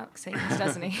Boondock Saints,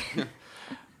 doesn't he?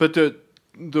 But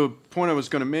the point I was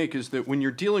going to make is that when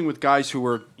you're dealing with guys who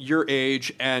are your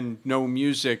age and know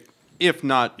music, if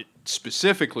not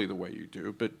specifically the way you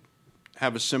do, but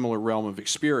have a similar realm of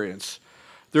experience,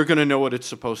 they're going to know what it's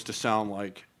supposed to sound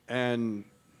like. And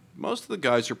most of the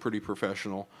guys are pretty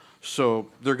professional. So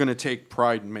they're going to take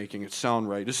pride in making it sound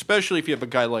right, especially if you have a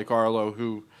guy like Arlo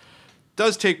who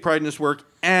does take pride in his work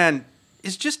and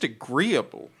is just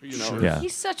agreeable. Sure. Yeah.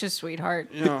 He's such a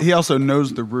sweetheart. He also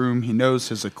knows the room. He knows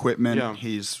his equipment. Yeah.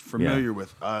 He's familiar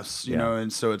with us, you know,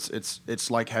 and so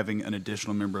it's like having an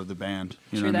additional member of the band.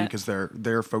 You know what I mean? Because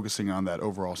they're focusing on that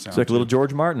overall sound. It's like a little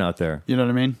George Martin out there. You know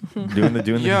what I mean? doing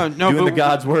the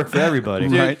God's work for everybody.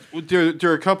 Right.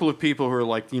 There are a couple of people who are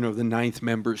like, the ninth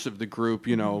members of the group.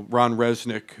 Ron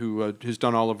Resnick, who has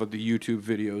done all of the YouTube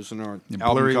videos and our album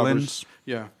Blurry covers. Lens.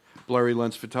 Yeah, Blurry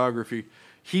Lens photography.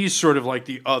 He's sort of like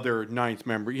the other ninth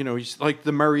member. He's like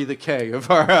the Murray the K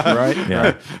of our... right?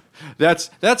 Yeah.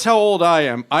 That's how old I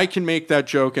am. I can make that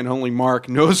joke, and only Mark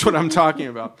knows what I'm talking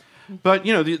about. But,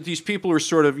 these people are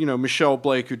sort of, Michelle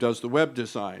Blake, who does the web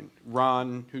design,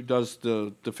 Ron, who does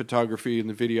the photography and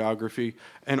the videography,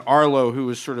 and Arlo, who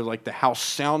is sort of like the house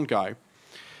sound guy.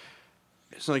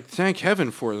 It's like, thank heaven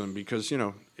for them, because,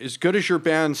 as good as your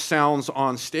band sounds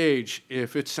on stage,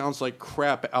 if it sounds like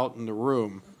crap out in the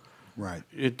room... Right.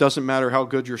 It doesn't matter how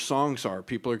good your songs are.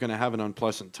 People are going to have an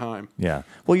unpleasant time. Yeah.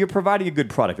 Well, you're providing a good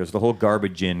product. There's the whole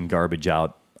garbage in, garbage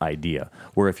out idea,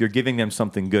 where if you're giving them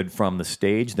something good from the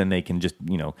stage, then they can just,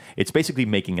 it's basically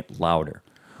making it louder.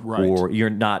 Right. Or you're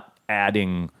not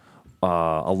adding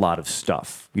a lot of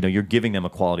stuff. You know, you're giving them a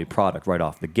quality product right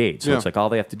off the gate. So it's like all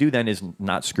they have to do then is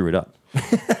not screw it up.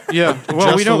 Yeah.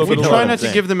 Well, we try not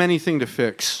to give them anything to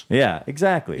fix. Yeah,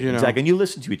 exactly. You know? Exactly. And you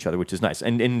listen to each other, which is nice.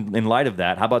 And in light of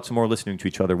that, how about some more listening to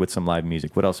each other with some live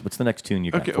music? What else? What's the next tune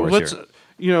you got for us here?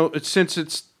 You know, since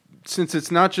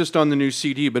it's not just on the new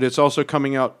CD, but it's also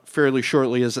coming out fairly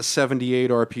shortly as a 78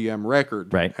 RPM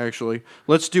record. Right. Actually,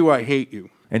 let's do "I Hate You."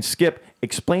 And Skip,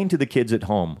 explain to the kids at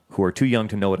home who are too young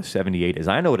to know what a 78 is.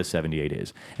 I know what a 78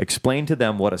 is. Explain to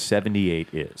them what a 78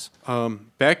 is.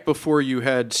 Back before you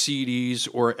had CDs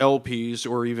or LPs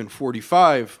or even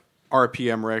 45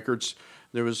 RPM records,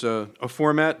 there was a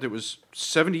format that was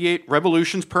 78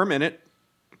 revolutions per minute,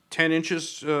 10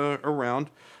 inches around,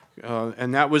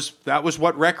 and that was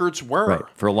what records were. Right,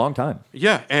 for a long time.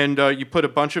 Yeah, and you put a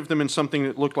bunch of them in something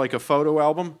that looked like a photo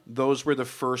album. Those were the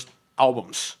first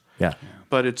albums. Yeah.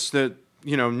 But it's that,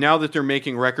 you know, now that they're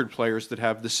making record players that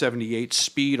have the 78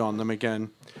 speed on them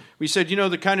again, we said, you know,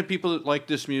 the kind of people that like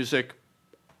this music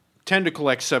tend to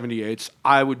collect 78s.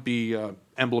 I would be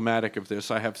emblematic of this.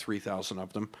 I have 3,000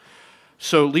 of them.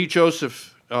 So Lee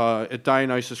Joseph at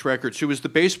Dionysus Records, who was the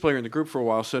bass player in the group for a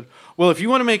while, said, well, if you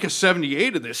want to make a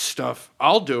 78 of this stuff,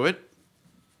 I'll do it.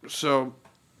 So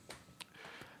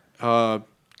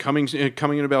coming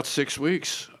in about 6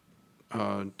 weeks,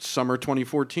 summer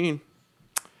 2014,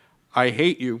 I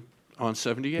Hate You on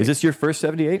 78. Is this your first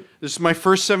 78? This is my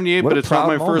first 78, but it's not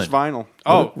my first vinyl.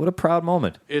 What a proud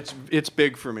moment. It's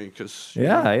big for me because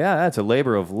yeah, that's a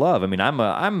labor of love. I mean,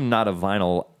 I'm not a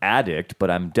vinyl addict,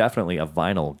 but I'm definitely a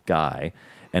vinyl guy.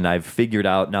 And I've figured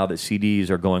out now that CDs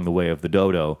are going the way of the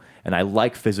dodo, and I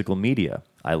like physical media.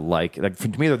 I like to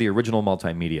me, they're the original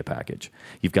multimedia package.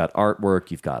 You've got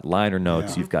artwork, you've got liner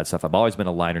notes, you've got stuff. I've always been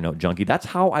a liner note junkie. That's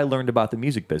how I learned about the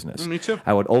music business. Me too.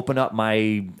 I would open up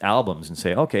my albums and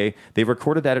say, okay, they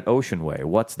recorded that at Ocean Way.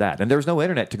 What's that? And there was no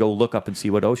internet to go look up and see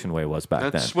what Ocean Way was back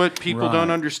then. That's what people don't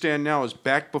understand now is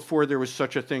back before there was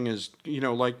such a thing as, you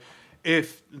know, like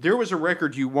if there was a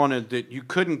record you wanted that you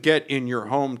couldn't get in your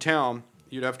hometown,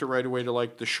 you'd have to write away to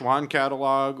like the Schwann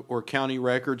catalog or County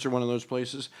Records or one of those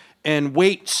places and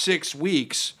wait 6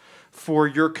 weeks for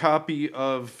your copy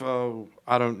of,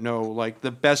 I don't know, like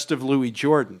the best of Louis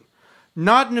Jordan.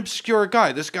 Not an obscure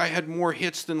guy. This guy had more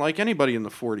hits than like anybody in the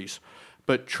 40s.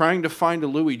 But trying to find a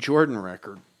Louis Jordan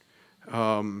record,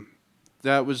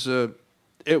 it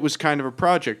was kind of a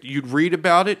project. You'd read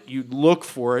about it, you'd look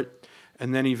for it,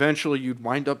 and then eventually you'd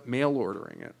wind up mail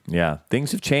ordering it. Yeah,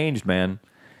 things have changed, man.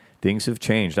 Things have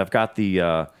changed. I've got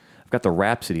the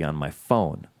Rhapsody on my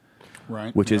phone,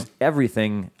 right? Which is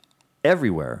everything,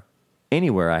 everywhere,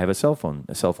 anywhere. I have a cell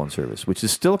phone service, which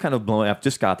is still kind of blowing. I've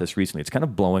just got this recently. It's kind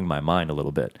of blowing my mind a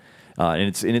little bit, and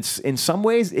it's in some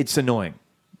ways it's annoying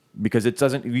because it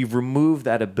doesn't. We've removed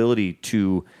that ability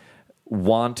to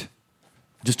want,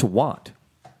 just to want.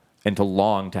 And to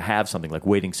long to have something like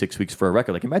waiting 6 weeks for a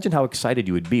record. Like, imagine how excited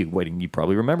you would be waiting. You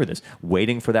probably remember this.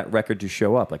 Waiting for that record to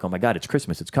show up. Like, oh my God, it's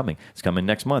Christmas. It's coming. It's coming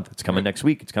next month. It's coming next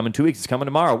week. It's coming 2 weeks. It's coming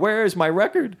tomorrow. Where is my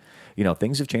record? You know,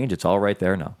 things have changed. It's all right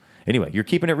there now. Anyway, you're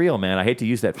keeping it real, man. I hate to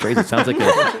use that phrase. It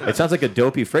sounds like a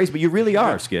dopey phrase, but you really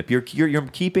are, Skip. You're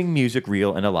keeping music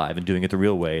real and alive and doing it the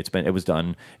real way. It was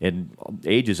done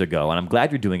ages ago, and I'm glad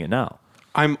you're doing it now.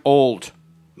 I'm old.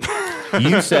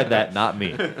 You said that, not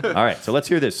me. All right, so let's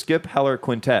hear this. Skip Heller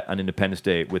Quintet on Independence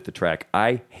Day with the track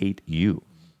I Hate You.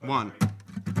 1,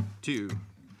 2,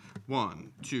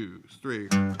 1, 2, 3.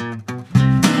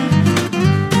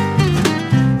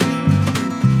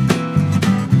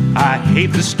 I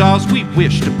hate the stars we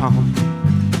wished upon,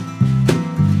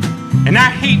 and I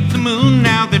hate the moon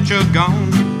now that you're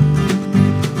gone.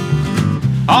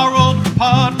 Our old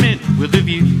apartment with a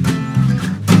view,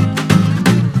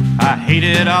 I hate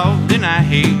it all and I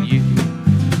hate you.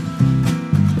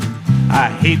 I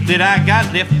hate that I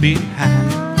got left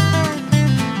behind.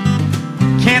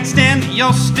 Can't stand that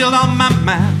you're still on my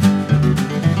mind.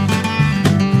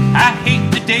 I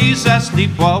hate the days I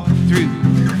sleepwalk through,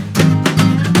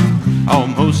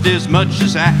 almost as much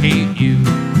as I hate you.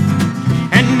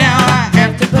 And now I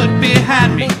have to put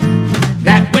behind me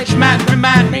that which might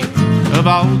remind me of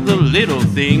all the little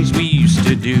things we used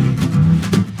to do.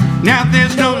 Now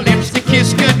there's no lips to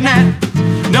kiss goodnight,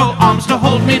 no arms to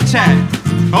hold me tight.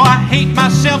 Oh, I hate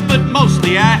myself, but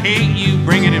mostly I hate you.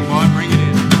 Bring it in, boy, bring it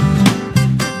in.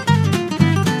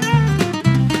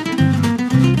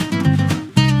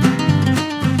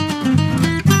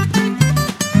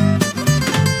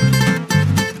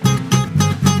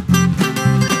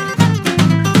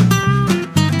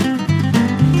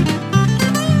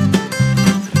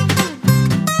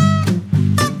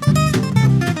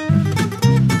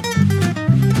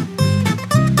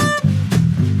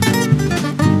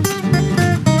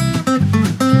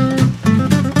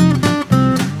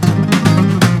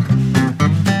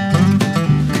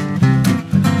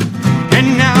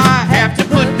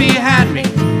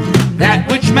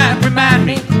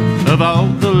 of all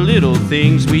the little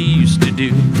things we used to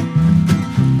do.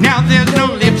 Now there's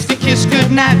no lips to kiss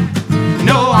goodnight,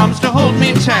 no arms to hold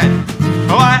me tight.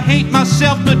 Oh, I hate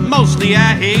myself, but mostly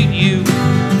I hate you.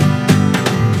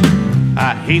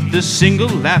 I hate the single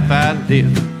life I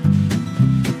live,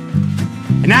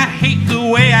 and I hate the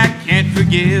way I can't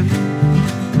forgive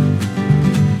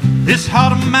this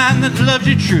heart of mine that loves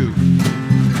you true.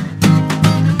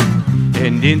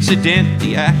 And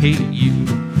incidentally, I hate you.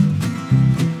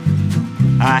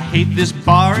 I hate this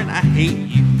bar and I hate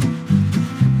you.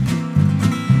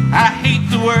 I hate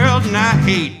the world and I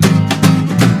hate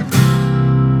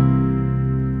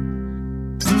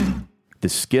the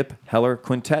Skip Heller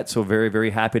Quintet. So very, very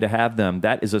happy to have them.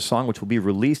 That is a song which will be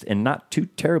released in not too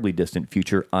terribly distant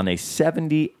future on a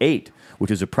 78, which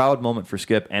is a proud moment for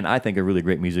Skip, and I think a really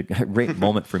great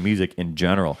moment for music in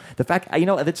general. The fact,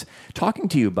 that's talking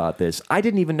to you about this, I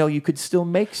didn't even know you could still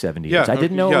make 78s. I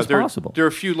didn't know it was possible. There are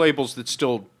a few labels that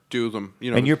still do them.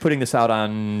 And you're putting this out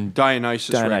on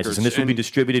Dionysus Records. And this will be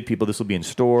distributed. This will be in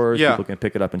stores. Yeah. People can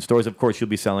pick it up in stores. Of course, you'll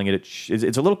be selling it at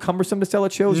it's a little cumbersome to sell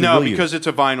at shows? No, because it's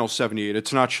a vinyl 78.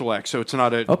 It's not shellac, so it's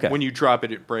not when you drop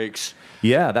it, it breaks.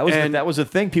 Yeah, that was the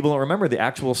thing. People don't remember the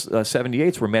actual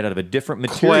 78s were made out of a different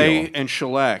material. Clay and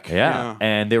shellac. Yeah,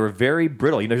 and they were very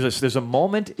brittle. There's a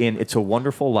moment in It's a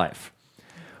Wonderful Life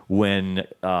when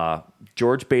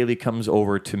George Bailey comes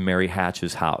over to Mary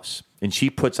Hatch's house. And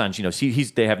she puts on,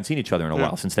 they haven't seen each other in a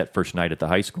while since that first night at the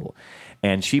high school.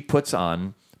 And she puts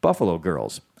on Buffalo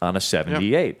Girls on a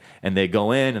 78. And they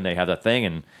go in and they have that thing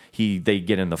and they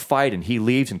get in the fight and he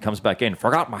leaves and comes back in,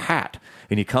 forgot my hat.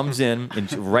 And he comes in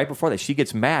and right before that, she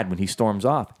gets mad when he storms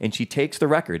off and she takes the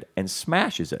record and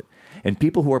smashes it. And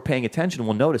people who are paying attention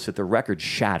will notice that the record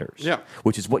shatters,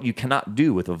 which is what you cannot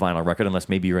do with a vinyl record unless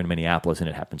maybe you're in Minneapolis and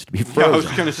it happens to be frozen. Yeah, I was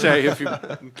going to say if you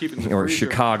keep it in the or freezer.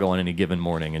 Chicago on any given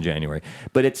morning in January.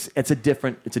 But it's a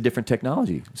different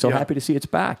technology. So happy to see it's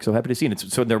back. So happy to see it.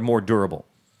 So they're more durable.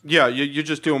 Yeah, you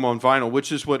just do them on vinyl,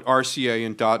 which is what RCA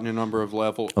and Dot and a number of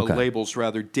labels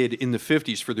did in the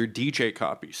 50s for their DJ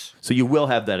copies. So you will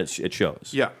have that at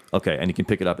shows? Yeah. Okay, and you can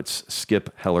pick it up at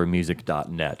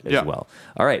skiphellermusic.net as well.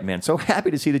 All right, man, so happy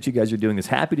to see that you guys are doing this.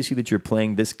 Happy to see that you're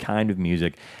playing this kind of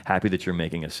music. Happy that you're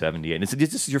making a 78. And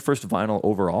this is your first vinyl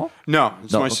overall? No,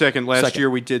 it's my second. Last year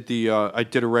we did I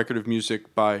did a record of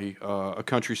music by a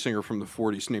country singer from the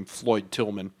 40s named Floyd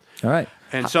Tillman. All right.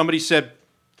 And somebody said,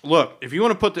 look, if you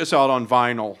want to put this out on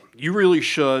vinyl, you really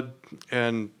should,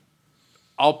 and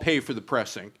I'll pay for the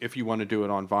pressing if you want to do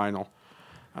it on vinyl.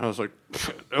 And I was like,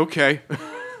 okay.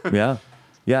 Yeah.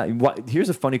 Here's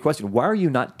a funny question. Why are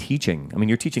you not teaching? I mean,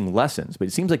 you're teaching lessons, but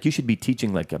it seems like you should be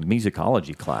teaching like a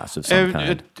musicology class of some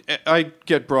kind. I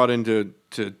get brought into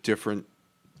different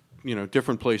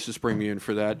places bring me in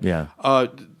for that. Yeah.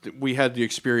 We had the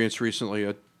experience recently,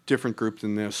 a different group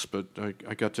than this, but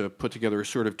I got to put together a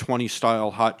sort of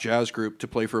 20-style hot jazz group to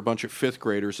play for a bunch of fifth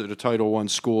graders at a Title I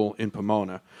school in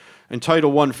Pomona. And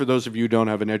Title I, for those of you who don't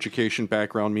have an education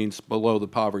background, means below the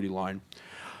poverty line.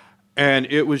 And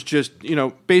it was just,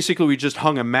 basically we just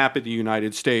hung a map of the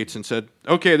United States and said,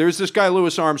 okay, there's this guy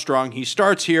Louis Armstrong. He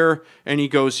starts here and he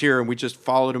goes here. And we just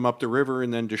followed him up the river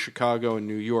and then to Chicago and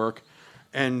New York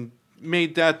and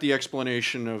made that the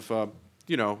explanation of, a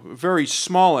very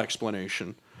small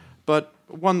explanation. But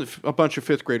one a bunch of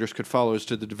fifth graders could follow as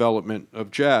to the development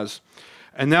of jazz.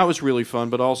 And that was really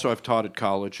fun, but also I've taught at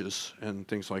colleges and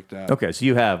things like that. Okay, so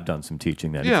you have done some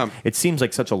teaching then. Yeah. It seems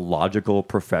like such a logical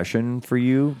profession for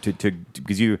you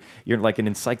because you're like an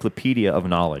encyclopedia of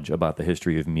knowledge about the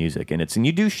history of music, and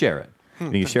you do share it.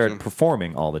 And you share it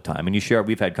performing all the time, and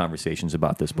we've had conversations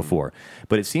about this before.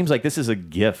 But it seems like this is a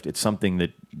gift. It's something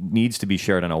that needs to be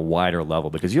shared on a wider level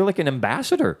because you're like an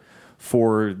ambassador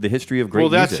for the history of great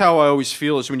music. Well, that's how I always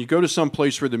feel is when you go to some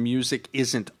place where the music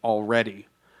isn't already,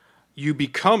 you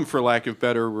become, for lack of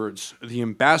better words, the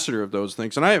ambassador of those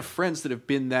things. And I have friends that have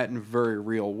been that in a very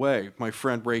real way. My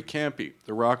friend Ray Campy,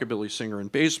 the rockabilly singer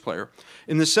and bass player.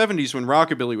 In the 70s when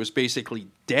rockabilly was basically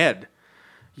dead,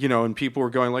 and people were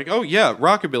going like, oh yeah,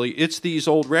 rockabilly, it's these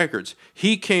old records.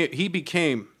 He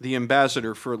became the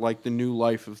ambassador for like the new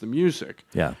life of the music.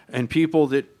 Yeah. And people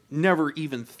that never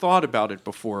even thought about it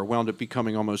before wound up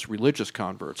becoming almost religious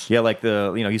converts. Yeah, like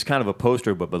he's kind of a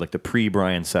poster, but like the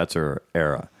pre-Brian Setzer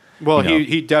era. Well,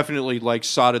 he definitely like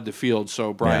sodded the field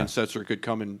so Brian Setzer could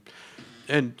come and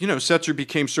Setzer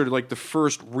became sort of like the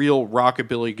first real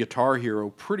rockabilly guitar hero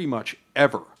pretty much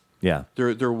ever. Yeah.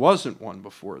 There wasn't one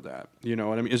before that. You know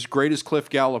what I mean? As great as Cliff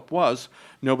Gallup was,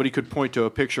 nobody could point to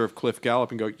a picture of Cliff Gallup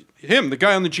and go, him, the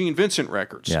guy on the Gene Vincent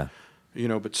records. Yeah.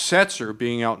 But Setzer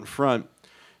being out in front,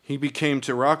 He became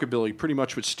to rockabilly pretty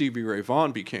much what Stevie Ray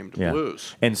Vaughan became to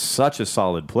blues. And such a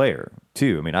solid player,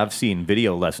 too. I mean, I've seen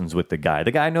video lessons with the guy.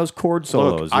 The guy knows chord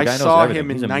solos. Look, I knows saw everything.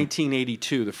 him in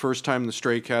 1982, the first time the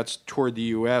Stray Cats toured the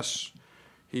U.S.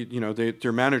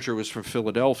 Their manager was from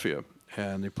Philadelphia,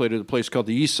 and they played at a place called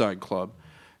the East Side Club.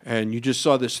 And you just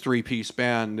saw this three-piece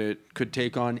band that could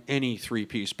take on any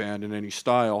three-piece band in any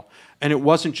style. And it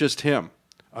wasn't just him.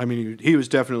 I mean, he was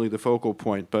definitely the focal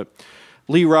point. But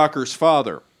Lee Rocker's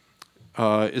father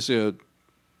is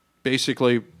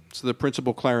basically the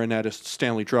principal clarinetist,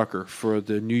 Stanley Drucker, for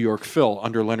the New York Phil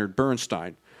under Leonard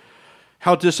Bernstein.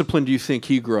 How disciplined do you think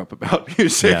he grew up about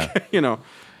music?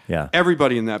 Yeah.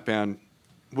 Everybody in that band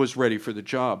was ready for the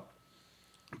job.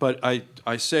 But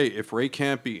I say, if Ray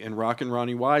Campy and Rockin'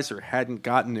 Ronnie Weiser hadn't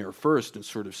gotten there first and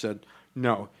sort of said,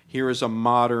 no, here is a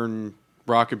modern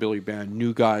rockabilly band,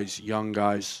 new guys, young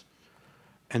guys,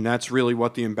 and that's really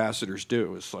what the Ambassadors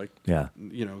do. It's like,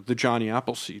 the Johnny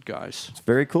Appleseed guys. It's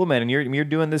very cool, man. And you're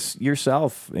doing this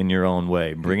yourself in your own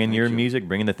way, bringing your music,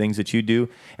 bringing the things that you do.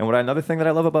 And another thing that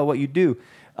I love about what you do,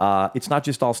 it's not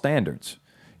just all standards.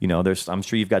 I'm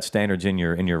sure you've got standards in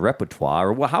your repertoire.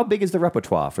 Or how big is the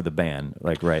repertoire for the band,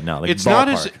 like right now? Like it's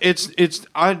ballpark?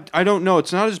 I don't know.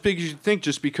 It's not as big as you think,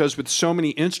 just because with so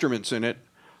many instruments in it.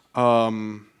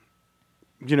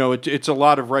 It's a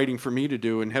lot of writing for me to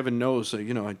do, and heaven knows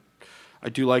that, I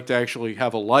do like to actually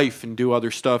have a life and do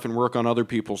other stuff and work on other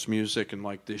people's music. And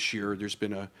like this year, there's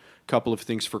been a couple of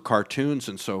things for cartoons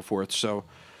and so forth. So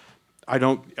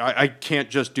I can't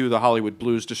just do the Hollywood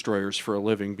Blues Destroyers for a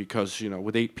living because,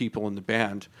 with 8 people in the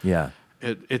band. Yeah.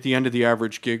 At the end of the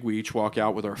average gig, we each walk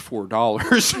out with our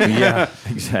 $4. Yeah,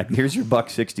 exactly. Here's your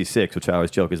 $1.66, which I always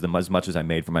joke is as much as I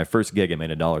made for my first gig. I made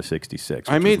 $1.66.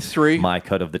 I made $3. My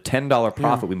cut of the $10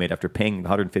 profit we made after paying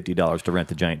 $150 to rent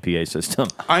the giant PA system.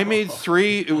 I made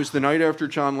 $3. It was the night after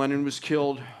John Lennon was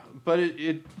killed, but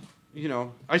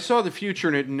I saw the future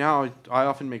in it, and now I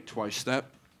often make twice that.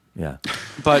 Yeah,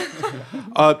 but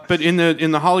in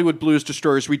the Hollywood Blues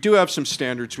Destroyers, we do have some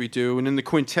standards we do, and in the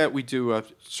quintet we do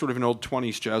sort of an old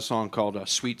 20s jazz song called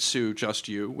 "Sweet Sue, Just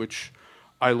You," which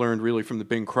I learned really from the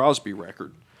Bing Crosby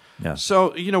record. Yeah.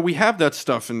 So we have that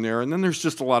stuff in there, and then there's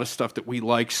just a lot of stuff that we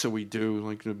like, so we do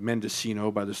like Mendocino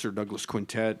by the Sir Douglas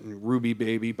Quintet and Ruby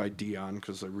Baby by Dion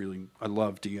because I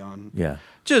love Dion. Yeah.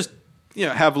 Just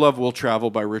Have Love Will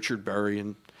Travel by Richard Berry,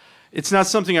 and it's not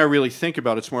something I really think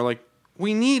about. It's more like,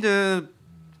 we need a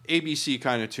ABC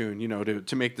kind of tune,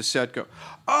 to make the set go,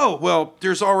 oh, well,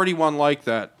 there's already one like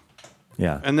that.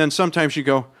 Yeah. And then sometimes you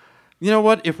go, you know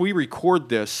what? If we record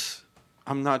this,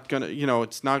 I'm not going to,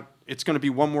 it's going to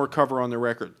be one more cover on the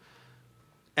record.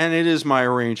 And it is my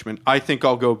arrangement. I think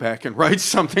I'll go back and write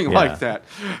something like that.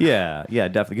 Yeah,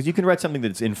 definitely. Because you can write something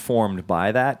that's informed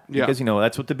by that. Because,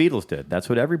 that's what the Beatles did. That's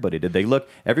what everybody did.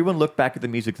 Everyone looked back at the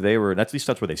music they were, and at least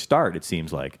that's where they start, it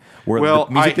seems like. Well,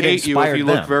 the music I Hate You, if you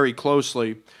them. look very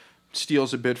closely,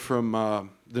 steals a bit from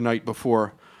The Night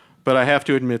Before. But I have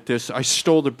to admit this. I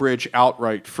stole the bridge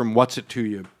outright from What's It To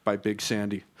You by Big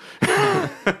Sandy,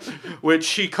 which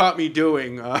she caught me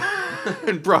doing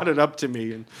and brought it up to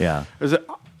me. And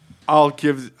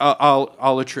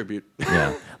I'll attribute.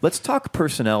 Yeah. Let's talk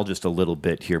personnel just a little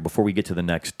bit here before we get to the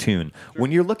next tune.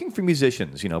 When you're looking for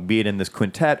musicians, be it in this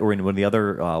quintet or in one of the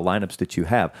other lineups that you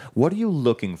have, what are you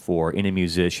looking for in a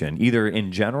musician, either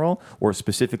in general or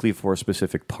specifically for a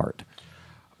specific part?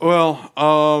 Well,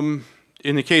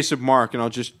 in the case of Mark,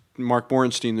 and Mark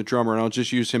Borenstein, the drummer, and I'll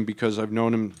just use him because I've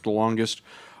known him the longest.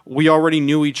 We already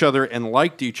knew each other and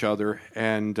liked each other,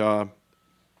 and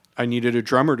I needed a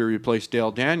drummer to replace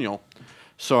Dale Daniel.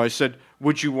 So I said,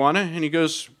 would you want to? And he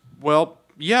goes, well,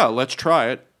 yeah, let's try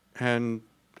it. And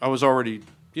I was already,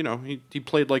 he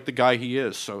played like the guy he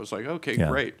is. So I was like, okay,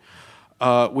 great.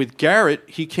 With Garrett,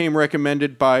 he came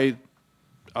recommended by,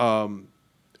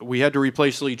 we had to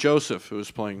replace Lee Joseph, who was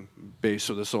playing bass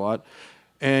with us a lot.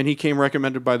 And he came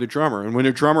recommended by the drummer. And when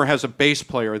a drummer has a bass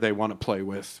player they want to play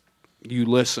with, you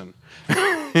listen,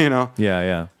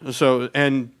 Yeah. So,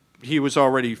 and he was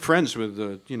already friends with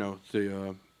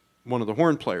one of the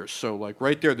horn players. So like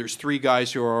right there's 3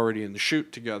 guys who are already in the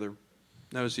shoot together.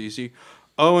 That was easy.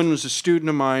 Owen was a student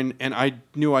of mine, and I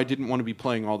knew I didn't want to be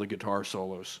playing all the guitar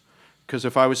solos. Because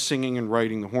if I was singing and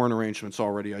writing the horn arrangements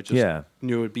already, I just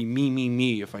knew it would be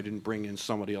me if I didn't bring in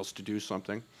somebody else to do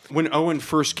something. When Owen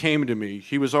first came to me,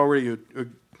 he was already,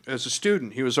 as a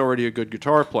student, he was already a good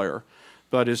guitar player.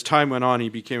 But as time went on, he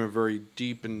became a very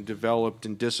deep and developed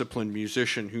and disciplined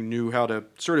musician who knew how to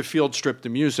sort of field strip the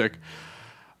music.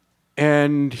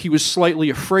 And he was slightly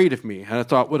afraid of me. And I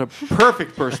thought, what a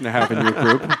perfect person to have in your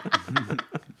group.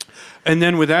 And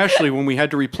then with Ashley, when we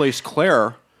had to replace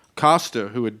Claire, Costa,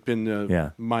 who had been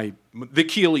the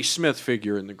Keely Smith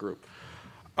figure in the group.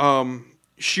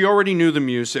 She already knew the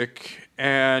music,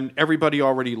 and everybody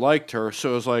already liked her.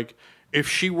 So it was like, if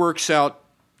she works out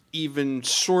even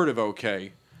sort of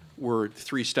okay, we're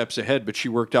 3 steps ahead. But she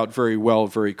worked out very well,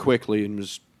 very quickly, and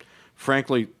was,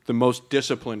 frankly, the most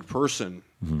disciplined person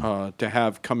to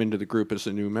have come into the group as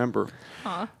a new member.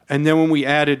 Aww. And then when we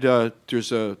added,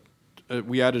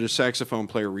 we added a saxophone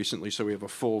player recently, so we have a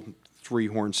full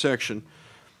 3-horn section.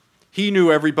 He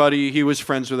knew everybody. He was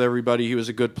friends with everybody. He was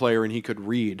a good player, and he could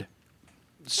read.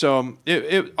 So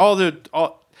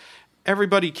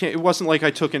everybody came. It wasn't like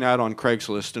I took an ad on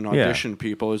Craigslist and auditioned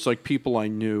people. It's like people I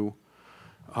knew.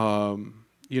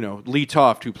 Lee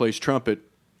Toft, who plays trumpet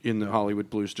in the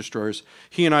Hollywood Blues Destroyers,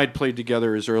 he and I had played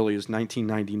together as early as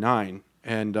 1999,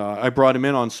 and I brought him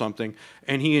in on something,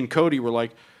 and he and Cody were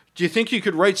like, "Do you think you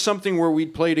could write something where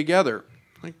we'd play together?"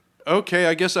 Like, okay,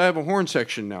 I guess I have a horn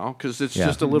section now, because it's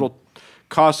just a little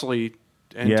costly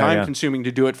and time-consuming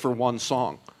to do it for one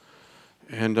song.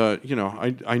 And,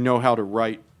 I know how to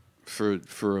write for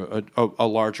a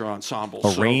larger ensemble.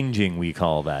 Arranging, we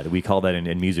call that. We call that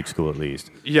in music school, at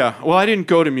least. Yeah. Well, I didn't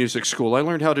go to music school. I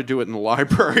learned how to do it in the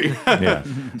library. Yeah.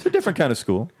 It's a different kind of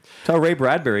school. It's how Ray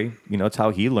Bradbury, it's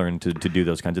how he learned to do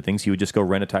those kinds of things. He would just go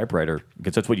rent a typewriter,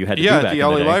 because that's what you had to do back in the day. Yeah,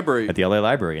 at the LA Library. At the LA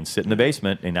Library, and sit in the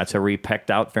basement, and that's how he pecked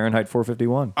out Fahrenheit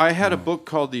 451. I had a book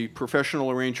called The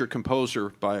Professional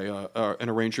Arranger-Composer by an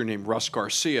arranger named Russ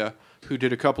Garcia, who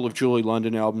did a couple of Julie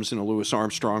London albums and a Louis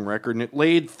Armstrong record, and it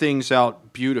laid things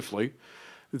out beautifully.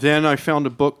 Then I found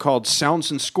a book called Sounds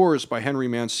and Scores by Henry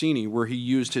Mancini, where he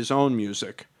used his own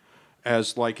music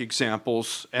as like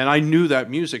examples, and I knew that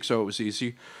music, so it was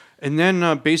easy. And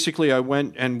then basically I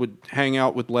went and would hang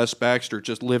out with Les Baxter,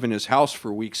 just live in his house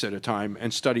for weeks at a time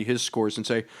and study his scores and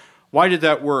say, why did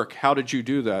that work? How did you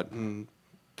do that? And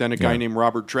then a guy named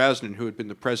Robert Drasnin, who had been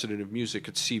the president of music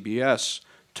at CBS,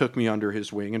 took me under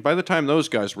his wing. And by the time those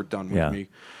guys were done with me,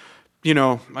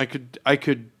 I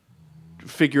could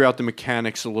figure out the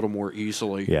mechanics a little more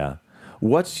easily. Yeah.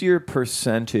 What's your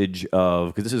percentage of,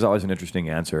 because this is always an interesting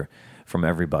answer from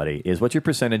everybody, is what's your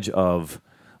percentage of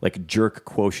like jerk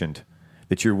quotient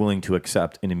that you're willing to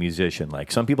accept in a musician?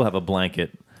 Like some people have a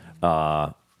blanket,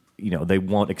 they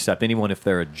won't accept anyone if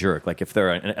they're a jerk. Like if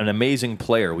they're an amazing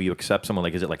player, will you accept someone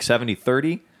like, is it like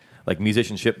 70-30? Like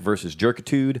musicianship versus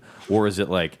jerkitude? Or is it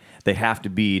like they have to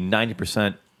be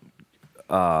 90%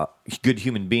 good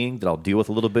human being that I'll deal with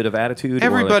a little bit of attitude?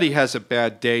 Everybody has a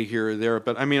bad day here or there,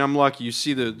 but I mean, I'm lucky. You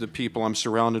see the people I'm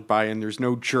surrounded by, and there's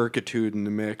no jerkitude in the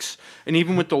mix. And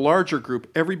even with the larger group,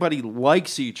 everybody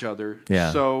likes each other.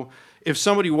 Yeah. So if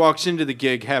somebody walks into the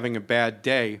gig having a bad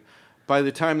day, by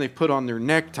the time they put on their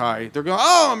necktie, they're going,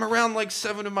 "Oh, I'm around like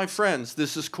 7 of my friends.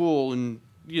 This is cool." And,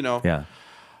 Yeah.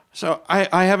 So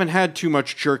I haven't had too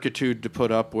much jerkitude to put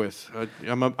up with.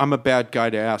 I'm a bad guy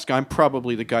to ask. I'm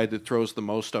probably the guy that throws the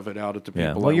most of it out at the people I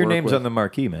work with. Well, your name's on the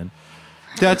marquee, man.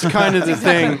 That's kind of the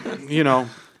thing,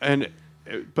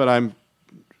 but I'm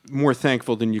more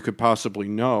thankful than you could possibly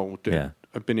know that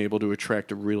I've been able to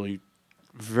attract a really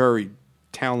very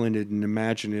talented and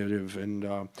imaginative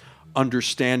and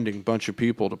understanding bunch of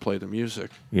people to play the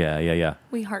music. Yeah.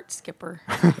 We heart Skipper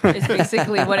is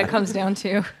basically what it comes down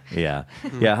to. Yeah.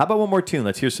 How about one more tune?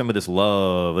 Let's hear some of this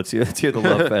love. Let's hear the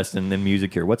love fest and then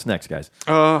music here. What's next, guys?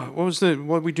 What did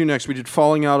we do next? We did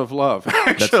Falling Out of Love.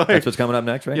 Actually. That's what's coming up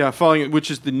next, right? Yeah, which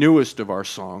is the newest of our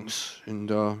songs. And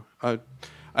I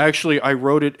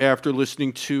wrote it after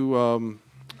listening to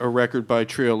a record by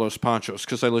Trio Los Panchos,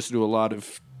 because I listen to a lot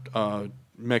of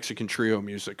Mexican trio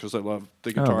music because I love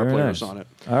the guitar players on it.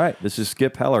 All right, this is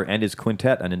Skip Heller and his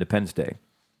quintet on Independence Day.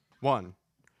 1,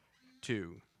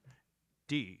 2,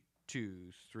 D,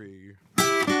 2, 3.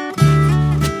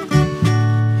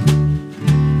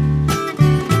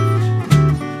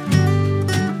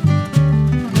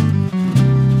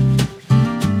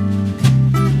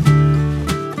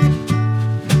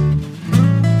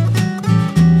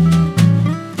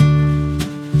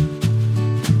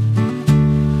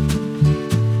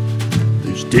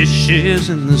 Dishes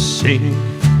in the sink,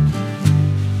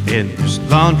 and there's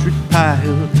laundry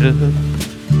piled up.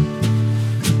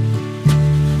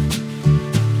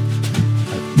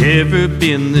 I've never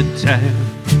been the type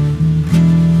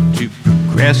to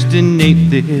procrastinate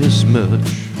this much,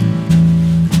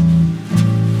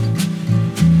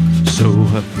 so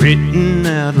I've written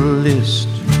out a list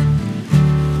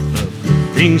of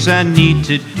the things I need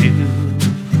to do.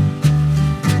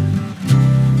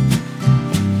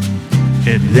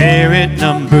 And they're at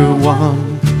number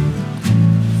 1,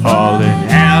 falling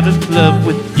out of love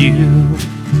with you.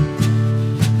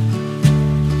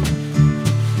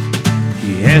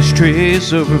 The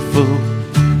ashtrays overfull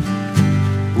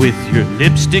with your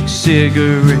lipstick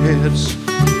cigarettes.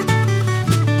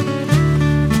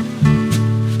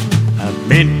 I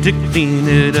meant to clean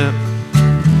it up,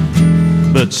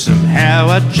 but somehow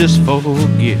I just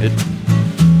forget.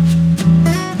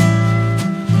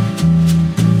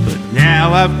 But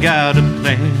now I've got a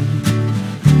plan.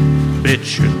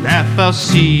 Bet your life I'll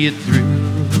see it through.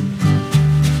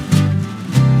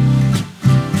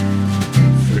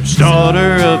 First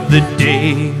order of the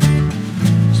day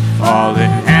is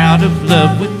falling out of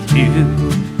love with you.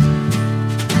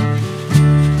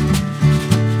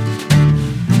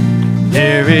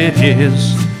 There it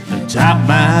is, atop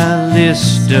my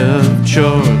list of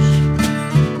chores.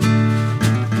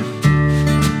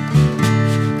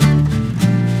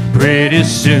 Pretty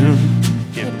soon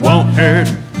it won't hurt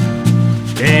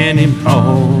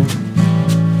anymore.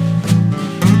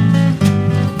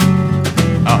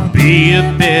 I'll be a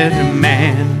better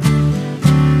man,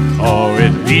 or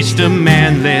at least a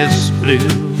man less blue.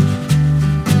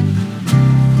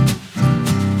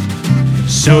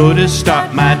 So to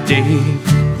start my day,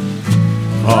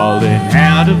 falling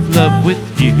out of love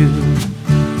with you.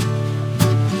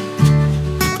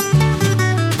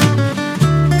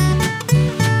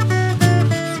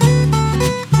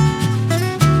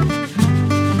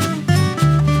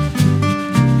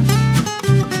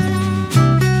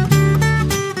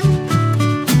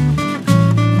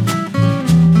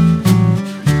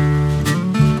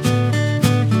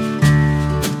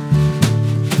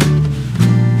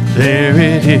 There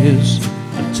it is,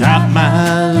 atop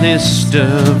my list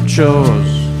of chores.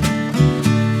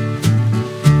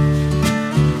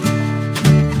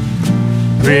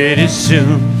 Pretty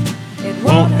soon it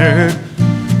won't hurt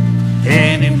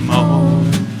anymore.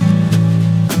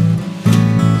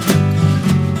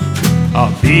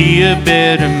 I'll be a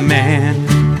better man,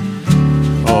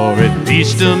 or at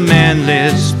least a man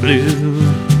less blue.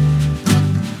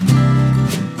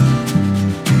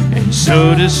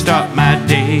 So to start my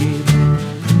day,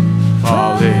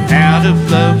 falling out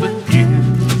of love with you.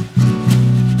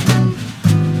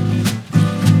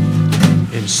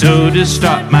 And so to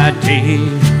start my day,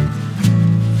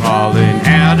 falling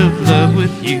out of love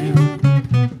with you.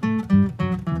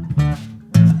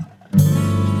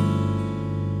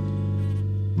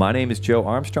 My name is Joe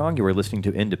Armstrong. You are listening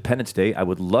to Independence Day. I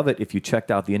would love it if you checked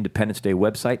out the Independence Day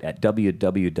website at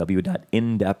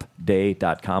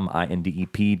www.indepday.com,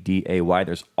 INDEPDAY.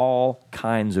 There's all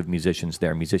kinds of musicians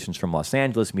there. Musicians from Los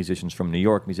Angeles, musicians from New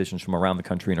York, musicians from around the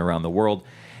country and around the world.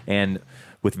 And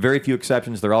with very few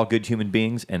exceptions, they're all good human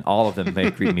beings, and all of them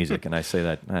make great music. And I say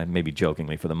that maybe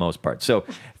jokingly for the most part. So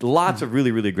lots of really,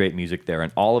 really great music there,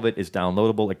 and all of it is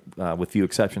downloadable with few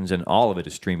exceptions, and all of it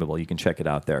is streamable. You can check it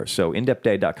out there. So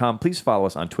indepday.com. Please follow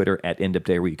us on Twitter at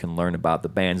indepday, where you can learn about the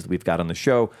bands that we've got on the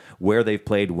show, where they've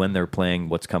played, when they're playing,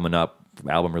 what's coming up,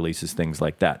 album releases, things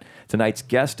like that. Tonight's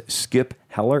guest, Skip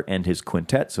Heller and his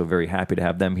quintet. So very happy to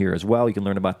have them here as well. You can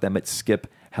learn about them at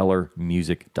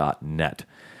skiphellermusic.net.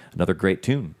 Another great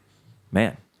tune.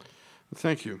 Man.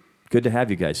 Thank you. Good to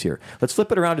have you guys here. Let's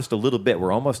flip it around just a little bit.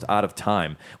 We're almost out of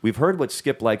time. We've heard what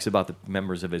Skip likes about the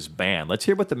members of his band. Let's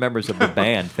hear what the members of the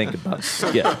band think about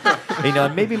Skip.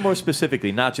 And maybe more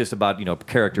specifically, not just about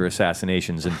character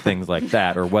assassinations and things like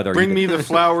that, or whether bring me the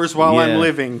flowers while I'm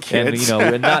living, kids.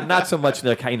 And not so much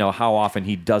like how often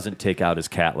he doesn't take out his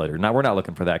cat litter. Now we're not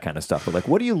looking for that kind of stuff. But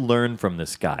what do you learn from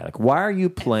this guy? Why are you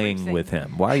playing with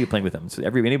him? Why are you playing with him? So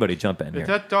anybody jump in here.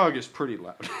 That dog is pretty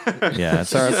loud. Yeah,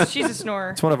 she's a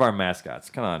snorer. It's one of our mascots.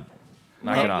 Come on,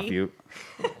 knock it off, you.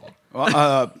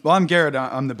 Well, I'm Garrett.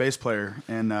 I'm the bass player,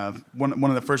 and one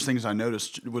of the first things I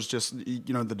noticed was just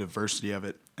the diversity of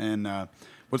it. And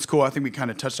what's cool, I think we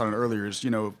kind of touched on it earlier, is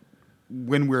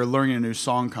when we're learning a new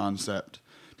song concept,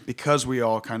 because we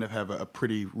all kind of have a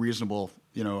pretty reasonable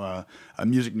a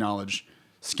music knowledge.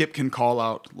 Skip can call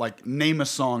out name a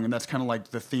song, and that's kind of like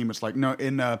the theme. It's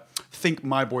think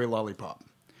My Boy Lollipop.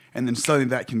 And then suddenly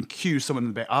that can cue someone in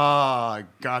the back.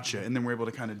 Gotcha. And then we're able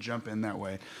to kind of jump in that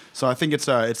way. So I think it's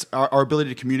our ability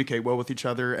to communicate well with each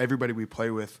other. Everybody we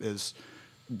play with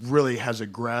really has a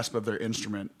grasp of their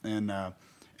instrument, and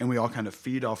we all kind of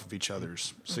feed off of each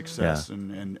other's success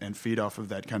and feed off of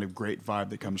that kind of great vibe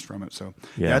that comes from it. So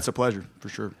yeah, it's a pleasure for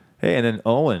sure. Hey, and then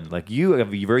Owen, you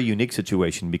have a very unique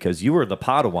situation because you were the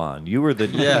Padawan, you were the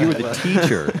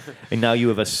teacher, and now you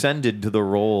have ascended to the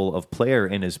role of player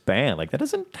in his band. That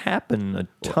doesn't happen a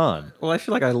ton. Well, I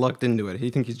feel like I lucked into it. He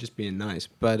thinks he's just being nice,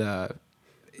 but I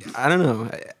don't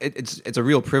know. It's a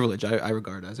real privilege. I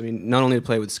regard it as. I mean, not only to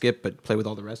play with Skip, but play with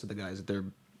all the rest of the guys. They're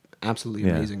absolutely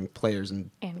amazing players and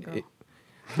girl.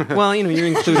 Well, you're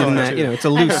included in that. It's a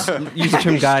loose. Use the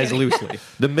term "guys" loosely.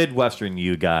 The Midwestern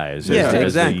you guys. Yeah, as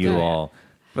exactly. The you all.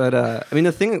 But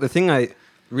the thing I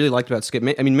really liked about Skip,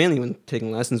 mainly when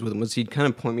taking lessons with him, was he'd kind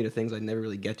of point me to things I'd never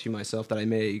really get to myself that I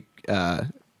may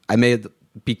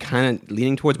be kind of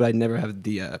leaning towards, but I'd never have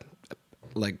the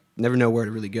never know where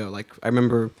to really go. Like I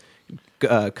remember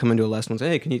coming to a lesson and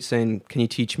saying, "Hey, can you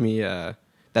teach me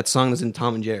that song that's in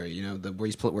Tom and Jerry?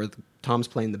 Where Tom's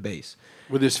playing the bass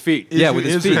with his feet." With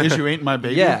his feet. Issue ain't my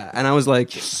baby. Yeah, and I was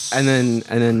like, and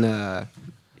then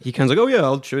he kind of like, "Oh yeah,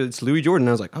 I'll show you, it's Louis Jordan." And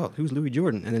I was like, "Oh, who's Louis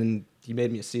Jordan?" And then he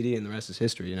made me a CD, and the rest is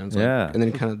history. It's like, and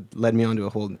then kind of led me onto a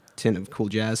whole tin of cool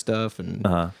jazz stuff, and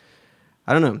I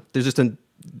don't know. There's just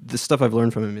the stuff I've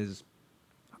learned from him is,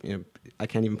 I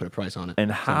can't even put a price on it.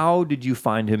 And how did you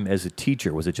find him as a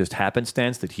teacher? Was it just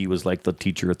happenstance that he was like the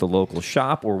teacher at the local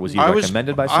shop, or was he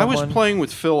recommended by someone? I was playing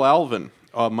with Phil Alvin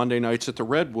Monday nights at the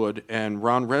Redwood, and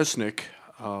Ron Resnick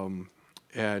and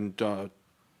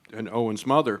Owen's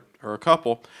mother are a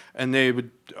couple, and they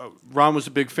would. Ron was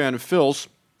a big fan of Phil's,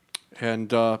 and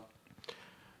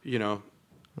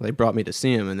they brought me to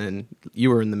see him, and then you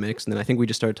were in the mix, and then I think we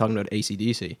just started talking about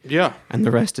AC/DC. Yeah, and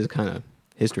the rest is kind of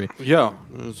history. Yeah,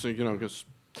 so, because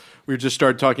we just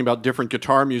started talking about different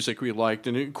guitar music we liked,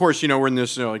 and of course, we're in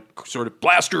this sort of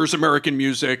blasters American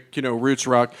music, roots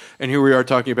rock, and here we are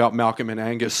talking about Malcolm and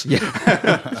Angus. Yeah,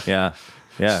 yeah.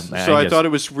 So Angus. I thought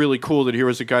it was really cool that here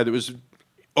was a guy that was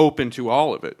open to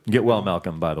all of it. Get well,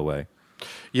 Malcolm. By the way.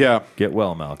 Yeah. Get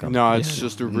well, Malcolm. No, it's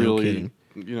just a really,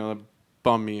 it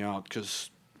bummed me out because,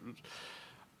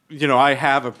 I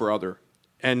have a brother,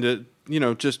 and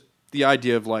just the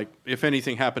idea of like, if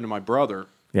anything happened to my brother,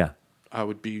 I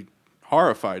would be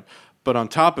horrified. But on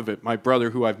top of it, my brother,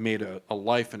 who I've made a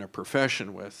life and a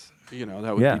profession with,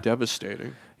 that would be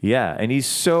devastating. Yeah, and he's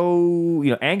so,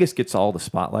 Angus gets all the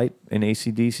spotlight in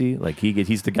AC/DC. Like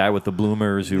he's the guy with the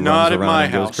bloomers who runs around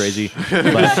and goes crazy.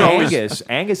 But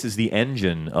Angus is the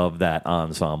engine of that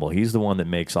ensemble. He's the one that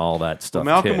makes all that stuff.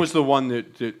 Malcolm was the one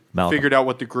that figured out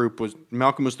what the group was.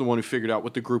 Malcolm was the one who figured out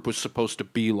what the group was supposed to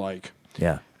be like.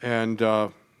 Yeah, and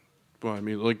there's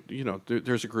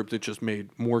a group that just made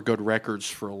more good records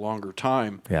for a longer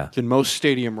time than most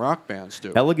stadium rock bands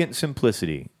do. Elegant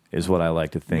simplicity is what I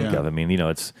like to think of. I mean,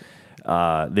 it's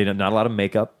they don't, not a lot of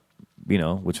makeup,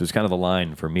 which was kind of the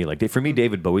line for me. Like for me,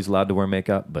 David Bowie's allowed to wear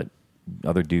makeup, but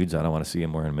other dudes, I don't want to see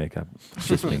him wearing makeup. It's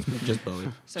just me. Just Bowie.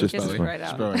 So just Bowie. Right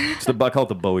out. It's I call it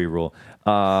the Bowie rule.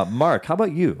 Mark, how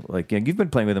about you? Like, you've been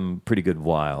playing with him a pretty good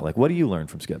while. Like, what do you learn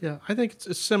from Skip? Yeah, I think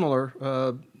it's similar.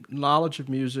 Knowledge of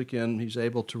music, and he's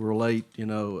able to relate.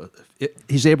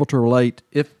 He's able to relate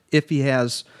if he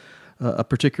has a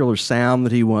particular sound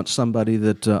that he wants somebody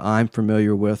that I'm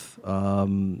familiar with.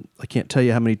 I can't tell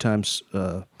you how many times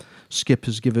Skip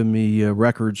has given me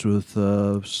records with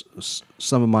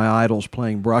some of my idols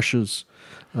playing brushes.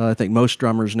 I think most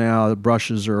drummers now, the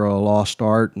brushes are a lost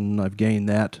art, and I've gained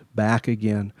that back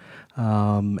again.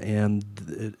 And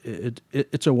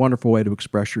it's a wonderful way to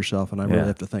express yourself, and I really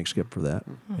have to thank Skip for that.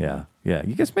 Yeah, yeah.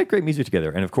 You guys make great music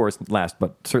together. And of course, last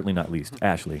but certainly not least,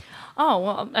 Ashley. Oh,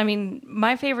 well, I mean,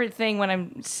 my favorite thing when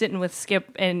I'm sitting with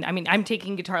Skip, and I mean, I'm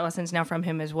taking guitar lessons now from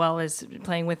him as well as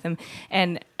playing with him,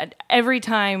 and every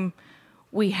time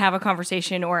we have a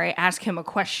conversation or I ask him a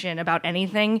question about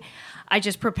anything, I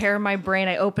just prepare my brain,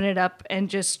 I open it up and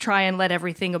just try and let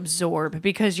everything absorb,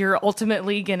 because you're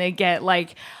ultimately going to get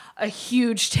like a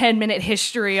huge 10-minute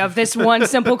history of this one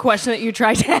simple question that you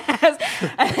tried to ask.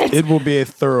 It will be a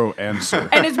thorough answer.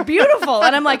 And it's beautiful.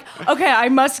 And I'm like, okay, I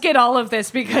must get all of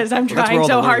this because I'm trying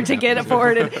so hard to get it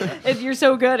forward. And you're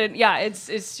so good. And yeah,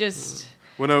 it's just...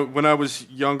 When I was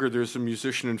younger, there's a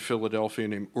musician in Philadelphia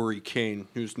named Uri Kane,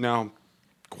 who's now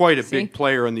quite a big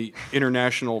player in the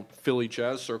international Philly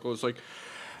jazz circle. It's like,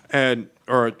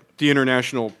 or the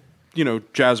international,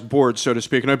 jazz board, so to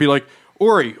speak. And I'd be like,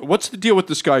 Uri, what's the deal with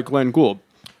this guy, Glenn Gould?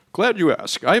 Glad you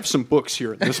ask. I have some books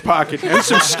here in this pocket and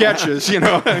some sketches,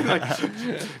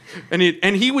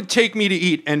 And he would take me to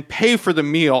eat and pay for the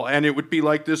meal, and it would be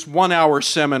like this 1-hour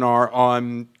seminar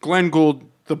on Glenn Gould,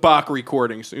 the Bach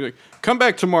recordings. He's like, come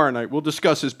back tomorrow night. We'll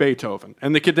discuss his Beethoven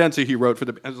and the cadenza he wrote for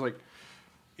the... I was like...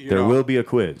 There will be a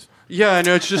quiz. Yeah, I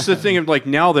know. It's just the thing of like,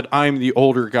 now that I'm the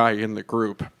older guy in the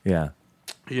group, I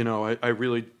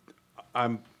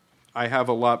have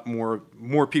a lot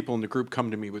more people in the group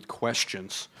come to me with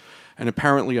questions, and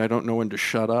apparently I don't know when to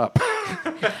shut up.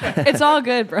 It's all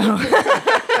good, bro.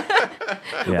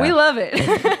 We love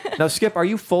it. Now, Skip, are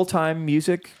you full-time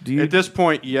music? At this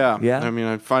point, yeah. Yeah? I mean,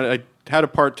 I had a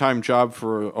part-time job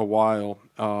for a while,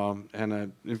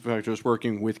 and in fact, I was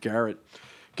working with Garrett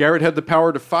Garrett had the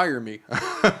power to fire me.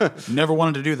 Never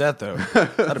wanted to do that, though.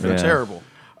 That'd have been terrible.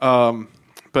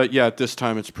 But yeah, at this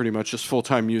time, it's pretty much just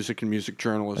full-time music and music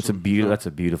journalism. That's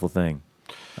a beautiful thing.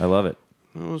 I love it.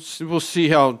 We'll see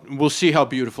how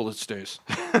beautiful it stays.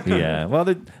 Yeah. Well,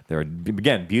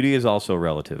 again, beauty is also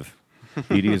relative.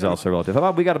 Beauty is also relative. How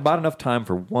about we got about enough time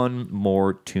for one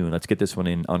more tune? Let's get this one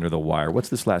in under the wire. What's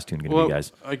this last tune going to be,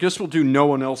 guys? I guess we'll do "No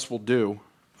One Else Will Do,"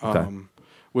 Okay.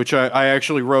 which I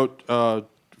actually wrote a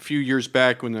few years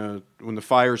back when the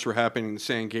fires were happening in the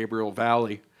San Gabriel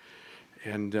Valley,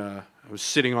 and I was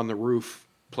sitting on the roof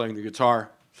playing the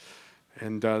guitar,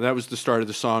 and that was the start of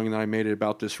the song. And then I made it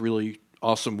about this really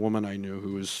awesome woman I knew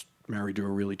who was married to a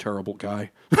really terrible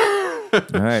guy.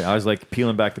 All right, I was like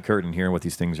peeling back the curtain, hearing what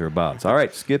these things are about. So, all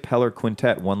right, Skip Heller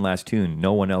Quintet, one last tune.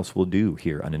 No One Else Will Do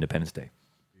here on Independence Day.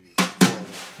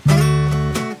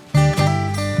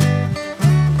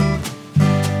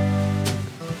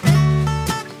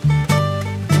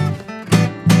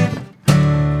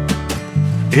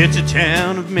 It's a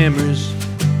town of memories.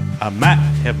 I might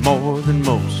have more than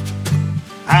most.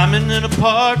 I'm in an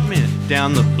apartment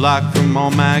down the block from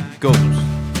all my ghosts.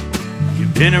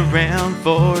 You've been around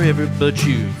forever, but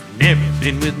you've never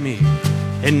been with me.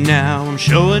 And now I'm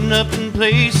showing up in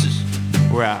places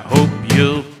where I hope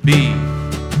you'll be.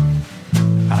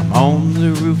 I'm on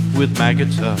the roof with my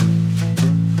guitar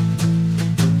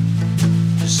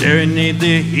to serenade the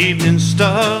evening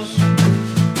stars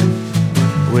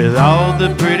with all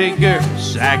the pretty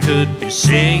girls I could be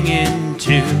singing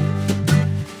to.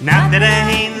 Not that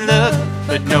I ain't loved,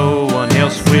 but no one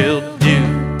else will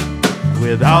do.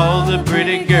 With all the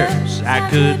pretty girls I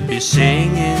could be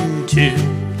singing to.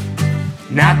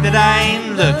 Not that I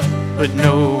ain't looking, but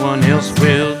no one else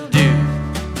will do.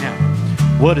 Now,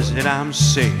 what is it I'm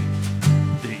saying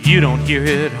that you don't hear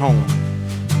at home?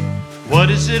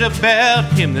 What is it about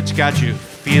him that's got you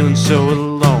feeling so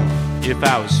alone? If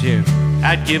I was him,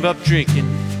 I'd give up drinking,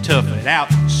 tough it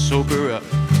out, and sober up.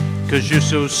 'Cause you're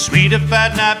so sweet, if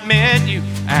I'd not met you,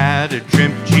 I'd have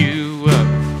dreamt you up.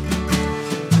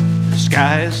 The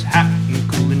sky is hot and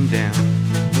cooling down.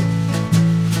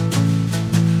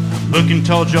 I'm looking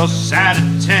toward your side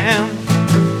of town,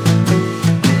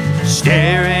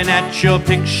 staring at your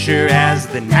picture as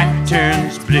the night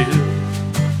turns blue.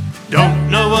 Don't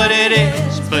know what it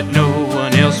is, but no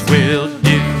one else will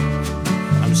do.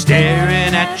 I'm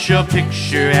staring at your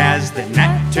picture as the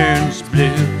night turns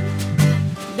blue.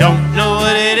 Don't know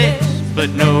what it is, but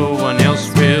no one else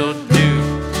will do.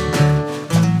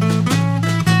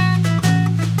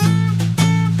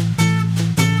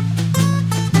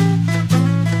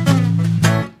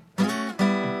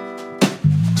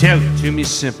 Tell it to me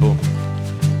simple,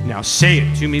 now say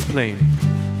it to me plain.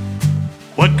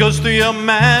 What goes through your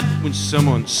mind when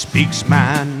someone speaks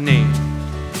my name?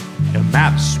 Am I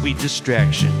the sweet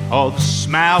distraction, all the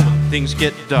smile when things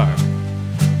get dark?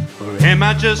 Or am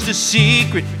I just a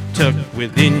secret tucked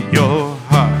within your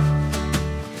heart?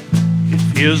 It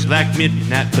feels like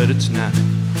midnight, but it's not.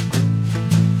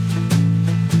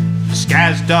 The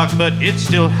sky's dark, but it's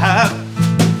still hot.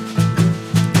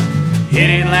 It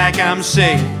ain't like I'm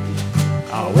saying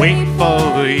I'll wait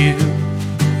for you,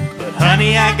 but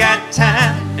honey, I got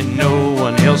time and no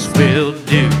one else will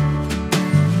do.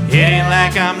 It ain't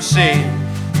like I'm saying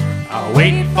I'll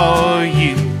wait for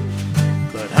you,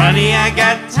 but honey, I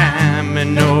got time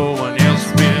and no one else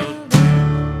will.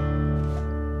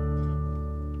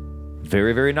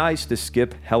 Very, very nice. The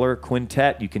Skip Heller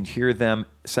Quintet. You can hear them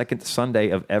second Sunday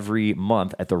of every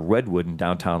month at the Redwood in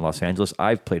downtown Los Angeles.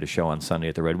 I've played a show on Sunday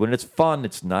at the Redwood, and it's fun.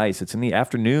 It's nice. It's in the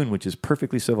afternoon, which is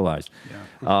perfectly civilized.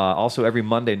 Yeah. Also, every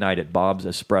Monday night at Bob's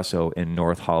Espresso in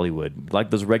North Hollywood. Like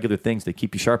those regular things, they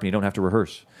keep you sharp and you don't have to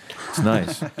rehearse. It's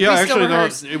nice. Yeah,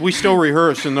 actually, we still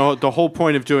rehearse, and the whole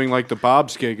point of doing like the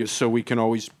Bob's gig is so we can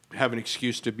always have an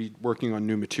excuse to be working on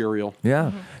new material.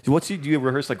 Yeah. Do you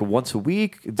rehearse like once a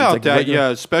week? About like that, yeah.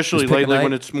 Especially lately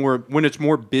when it's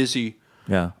more busy.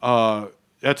 Yeah.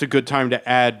 That's a good time to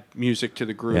add music to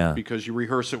the group because you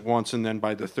rehearse it once and then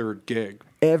by the third gig.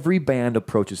 Every band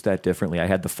approaches that differently. I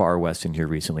had the Far West in here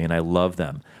recently, and I love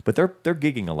them. But they're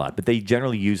gigging a lot, but they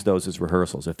generally use those as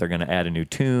rehearsals. If they're going to add a new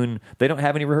tune, they don't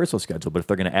have any rehearsal schedule, but if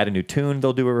they're going to add a new tune,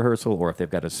 they'll do a rehearsal, or if they've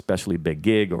got a especially big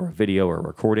gig or a video or a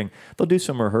recording, they'll do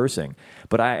some rehearsing.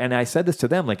 But I said this to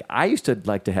them, like I used to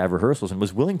like to have rehearsals and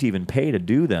was willing to even pay to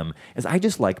do them, as I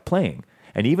just like playing.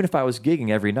 And even if I was gigging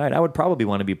every night, I would probably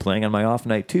want to be playing on my off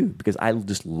night too, because I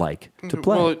just like to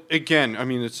play. Well, again, I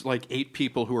mean, it's like 8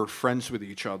 people who are friends with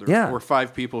each other, or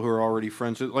 5 people who are already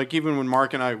friends with. Like even when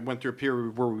Mark and I went through a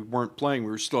period where we weren't playing, we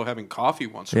were still having coffee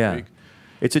once a week.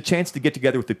 It's a chance to get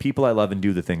together with the people I love and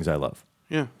do the things I love.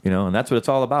 Yeah. And that's what it's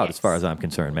all about as far as I'm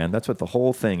concerned, man. That's what the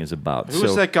whole thing is about. Who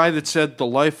was that guy that said, "The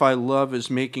life I love is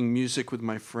making music with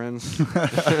my friends"?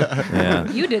 Yeah.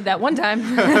 You did that one time.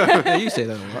 Yeah, you say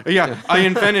that a lot. Yeah, I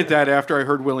invented that after I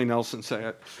heard Willie Nelson say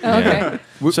it. Okay.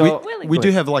 We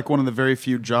do have like one of the very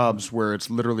few jobs where it's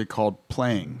literally called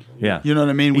playing. Yeah. You know what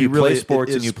I mean? You play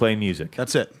sports and you play music.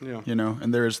 That's it. Yeah.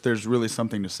 And there's really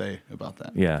something to say about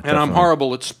that. Yeah. And I'm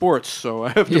horrible at sports, so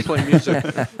I have to play music.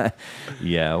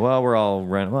 Yeah, well,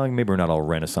 maybe we're not all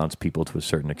Renaissance people to a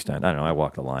certain extent. I don't know. I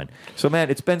walk the line. So, man,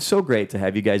 it's been so great to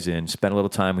have you guys in. Spend a little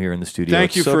time here in the studio.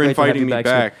 Thank you so for great to have inviting you me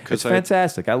back. It's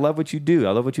fantastic. I love what you do.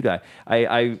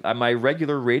 My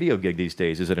regular radio gig these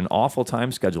days is at an awful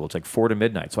time schedule. It's like 4 to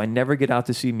midnight, so I never get out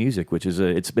to see music, which is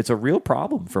it's a real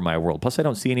problem for my world. Plus, I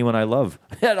don't see anyone I love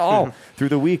at all through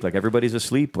the week. Like everybody's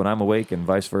asleep when I'm awake, and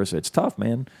vice versa. It's tough,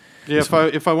 man. Yeah,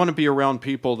 if I want to be around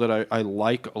people that I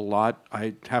like a lot,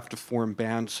 I have to form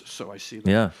bands so I see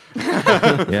them.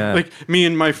 Yeah. Yeah. Like me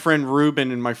and my friend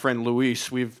Ruben and my friend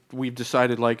Luis, we've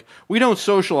decided like we don't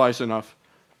socialize enough.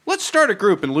 Let's start a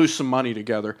group and lose some money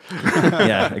together.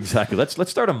 Yeah, exactly. Let's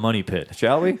start a money pit,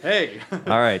 shall we? Hey.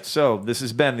 All right. So this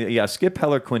has been the Skip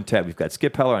Heller Quintet. We've got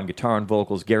Skip Heller on guitar and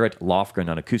vocals, Garrett Lofgren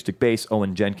on acoustic bass,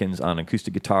 Owen Jenkins on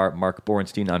acoustic guitar, Mark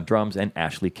Borenstein on drums, and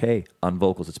Ashley Kay on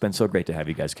vocals. It's been so great to have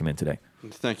you guys come in today.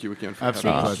 Thank you again for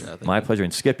Absolute having pleasure. us. My pleasure.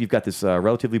 And Skip, you've got this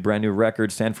relatively brand new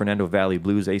record, San Fernando Valley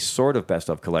Blues, a sort of best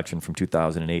of collection from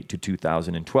 2008 to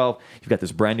 2012. You've got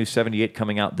this brand new 78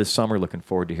 coming out this summer. Looking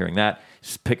forward to hearing that.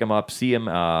 Just pick him up, see him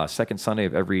second Sunday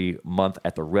of every month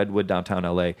at the Redwood downtown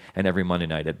LA, and every Monday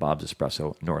night at Bob's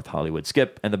Espresso, North Hollywood.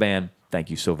 Skip and the band, thank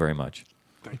you so very much.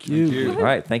 Thank you. All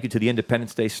right. Thank you to the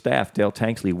Independence Day staff, Dale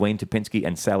Tanksley, Wayne Topinski,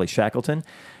 and Sally Shackleton.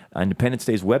 Independence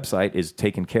Day's website is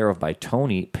taken care of by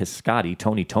Tony Piscotti,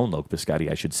 Tony Toneloke Piscotti,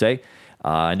 I should say.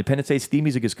 Independence Day's theme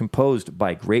music is composed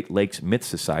by Great Lakes Myth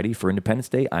Society. For Independence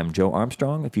Day, I'm Joe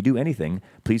Armstrong. If you do anything,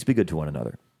 please be good to one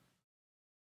another.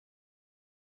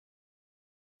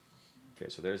 Okay,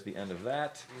 so there's the end of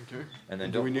that. Okay. And then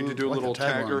Do we need to do a like little a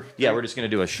tagline. tagger? Yeah, we're just going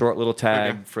to do a short little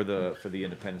tag Okay. for the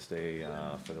Independence Day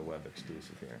for the web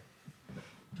exclusive here.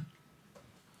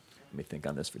 Let me think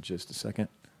on this for just a second.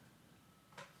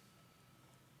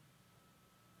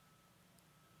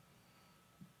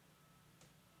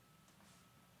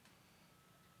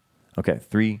 Okay,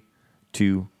 3,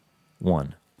 2,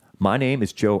 1. My name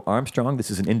is Joe Armstrong.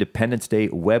 This is an Independence Day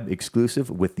web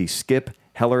exclusive with the Skip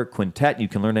Heller Quintet. You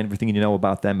can learn everything you know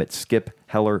about them at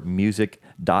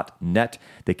skiphellermusic.net.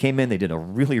 They came in, they did a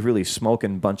really, really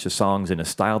smoking bunch of songs in a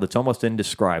style that's almost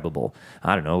indescribable.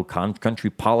 I don't know,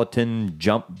 countrypolitan,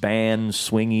 jump band,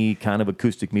 swingy kind of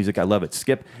acoustic music. I love it.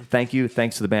 Skip, thank you.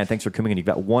 Thanks to the band. Thanks for coming in. You've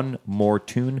got one more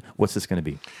tune. What's this going to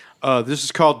be? This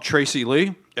is called Tracy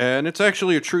Lee, and it's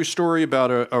actually a true story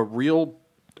about a real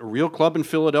club in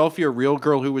Philadelphia, a real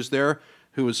girl who was there,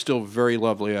 who is still very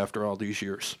lovely after all these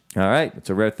years. All right. It's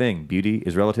a rare thing. Beauty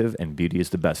is relative, and beauty is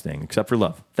the best thing, except for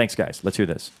love. Thanks, guys. Let's hear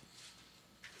this.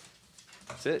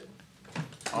 That's it.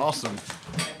 Awesome.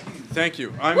 Thank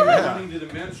you. I'm running to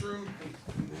the men's room.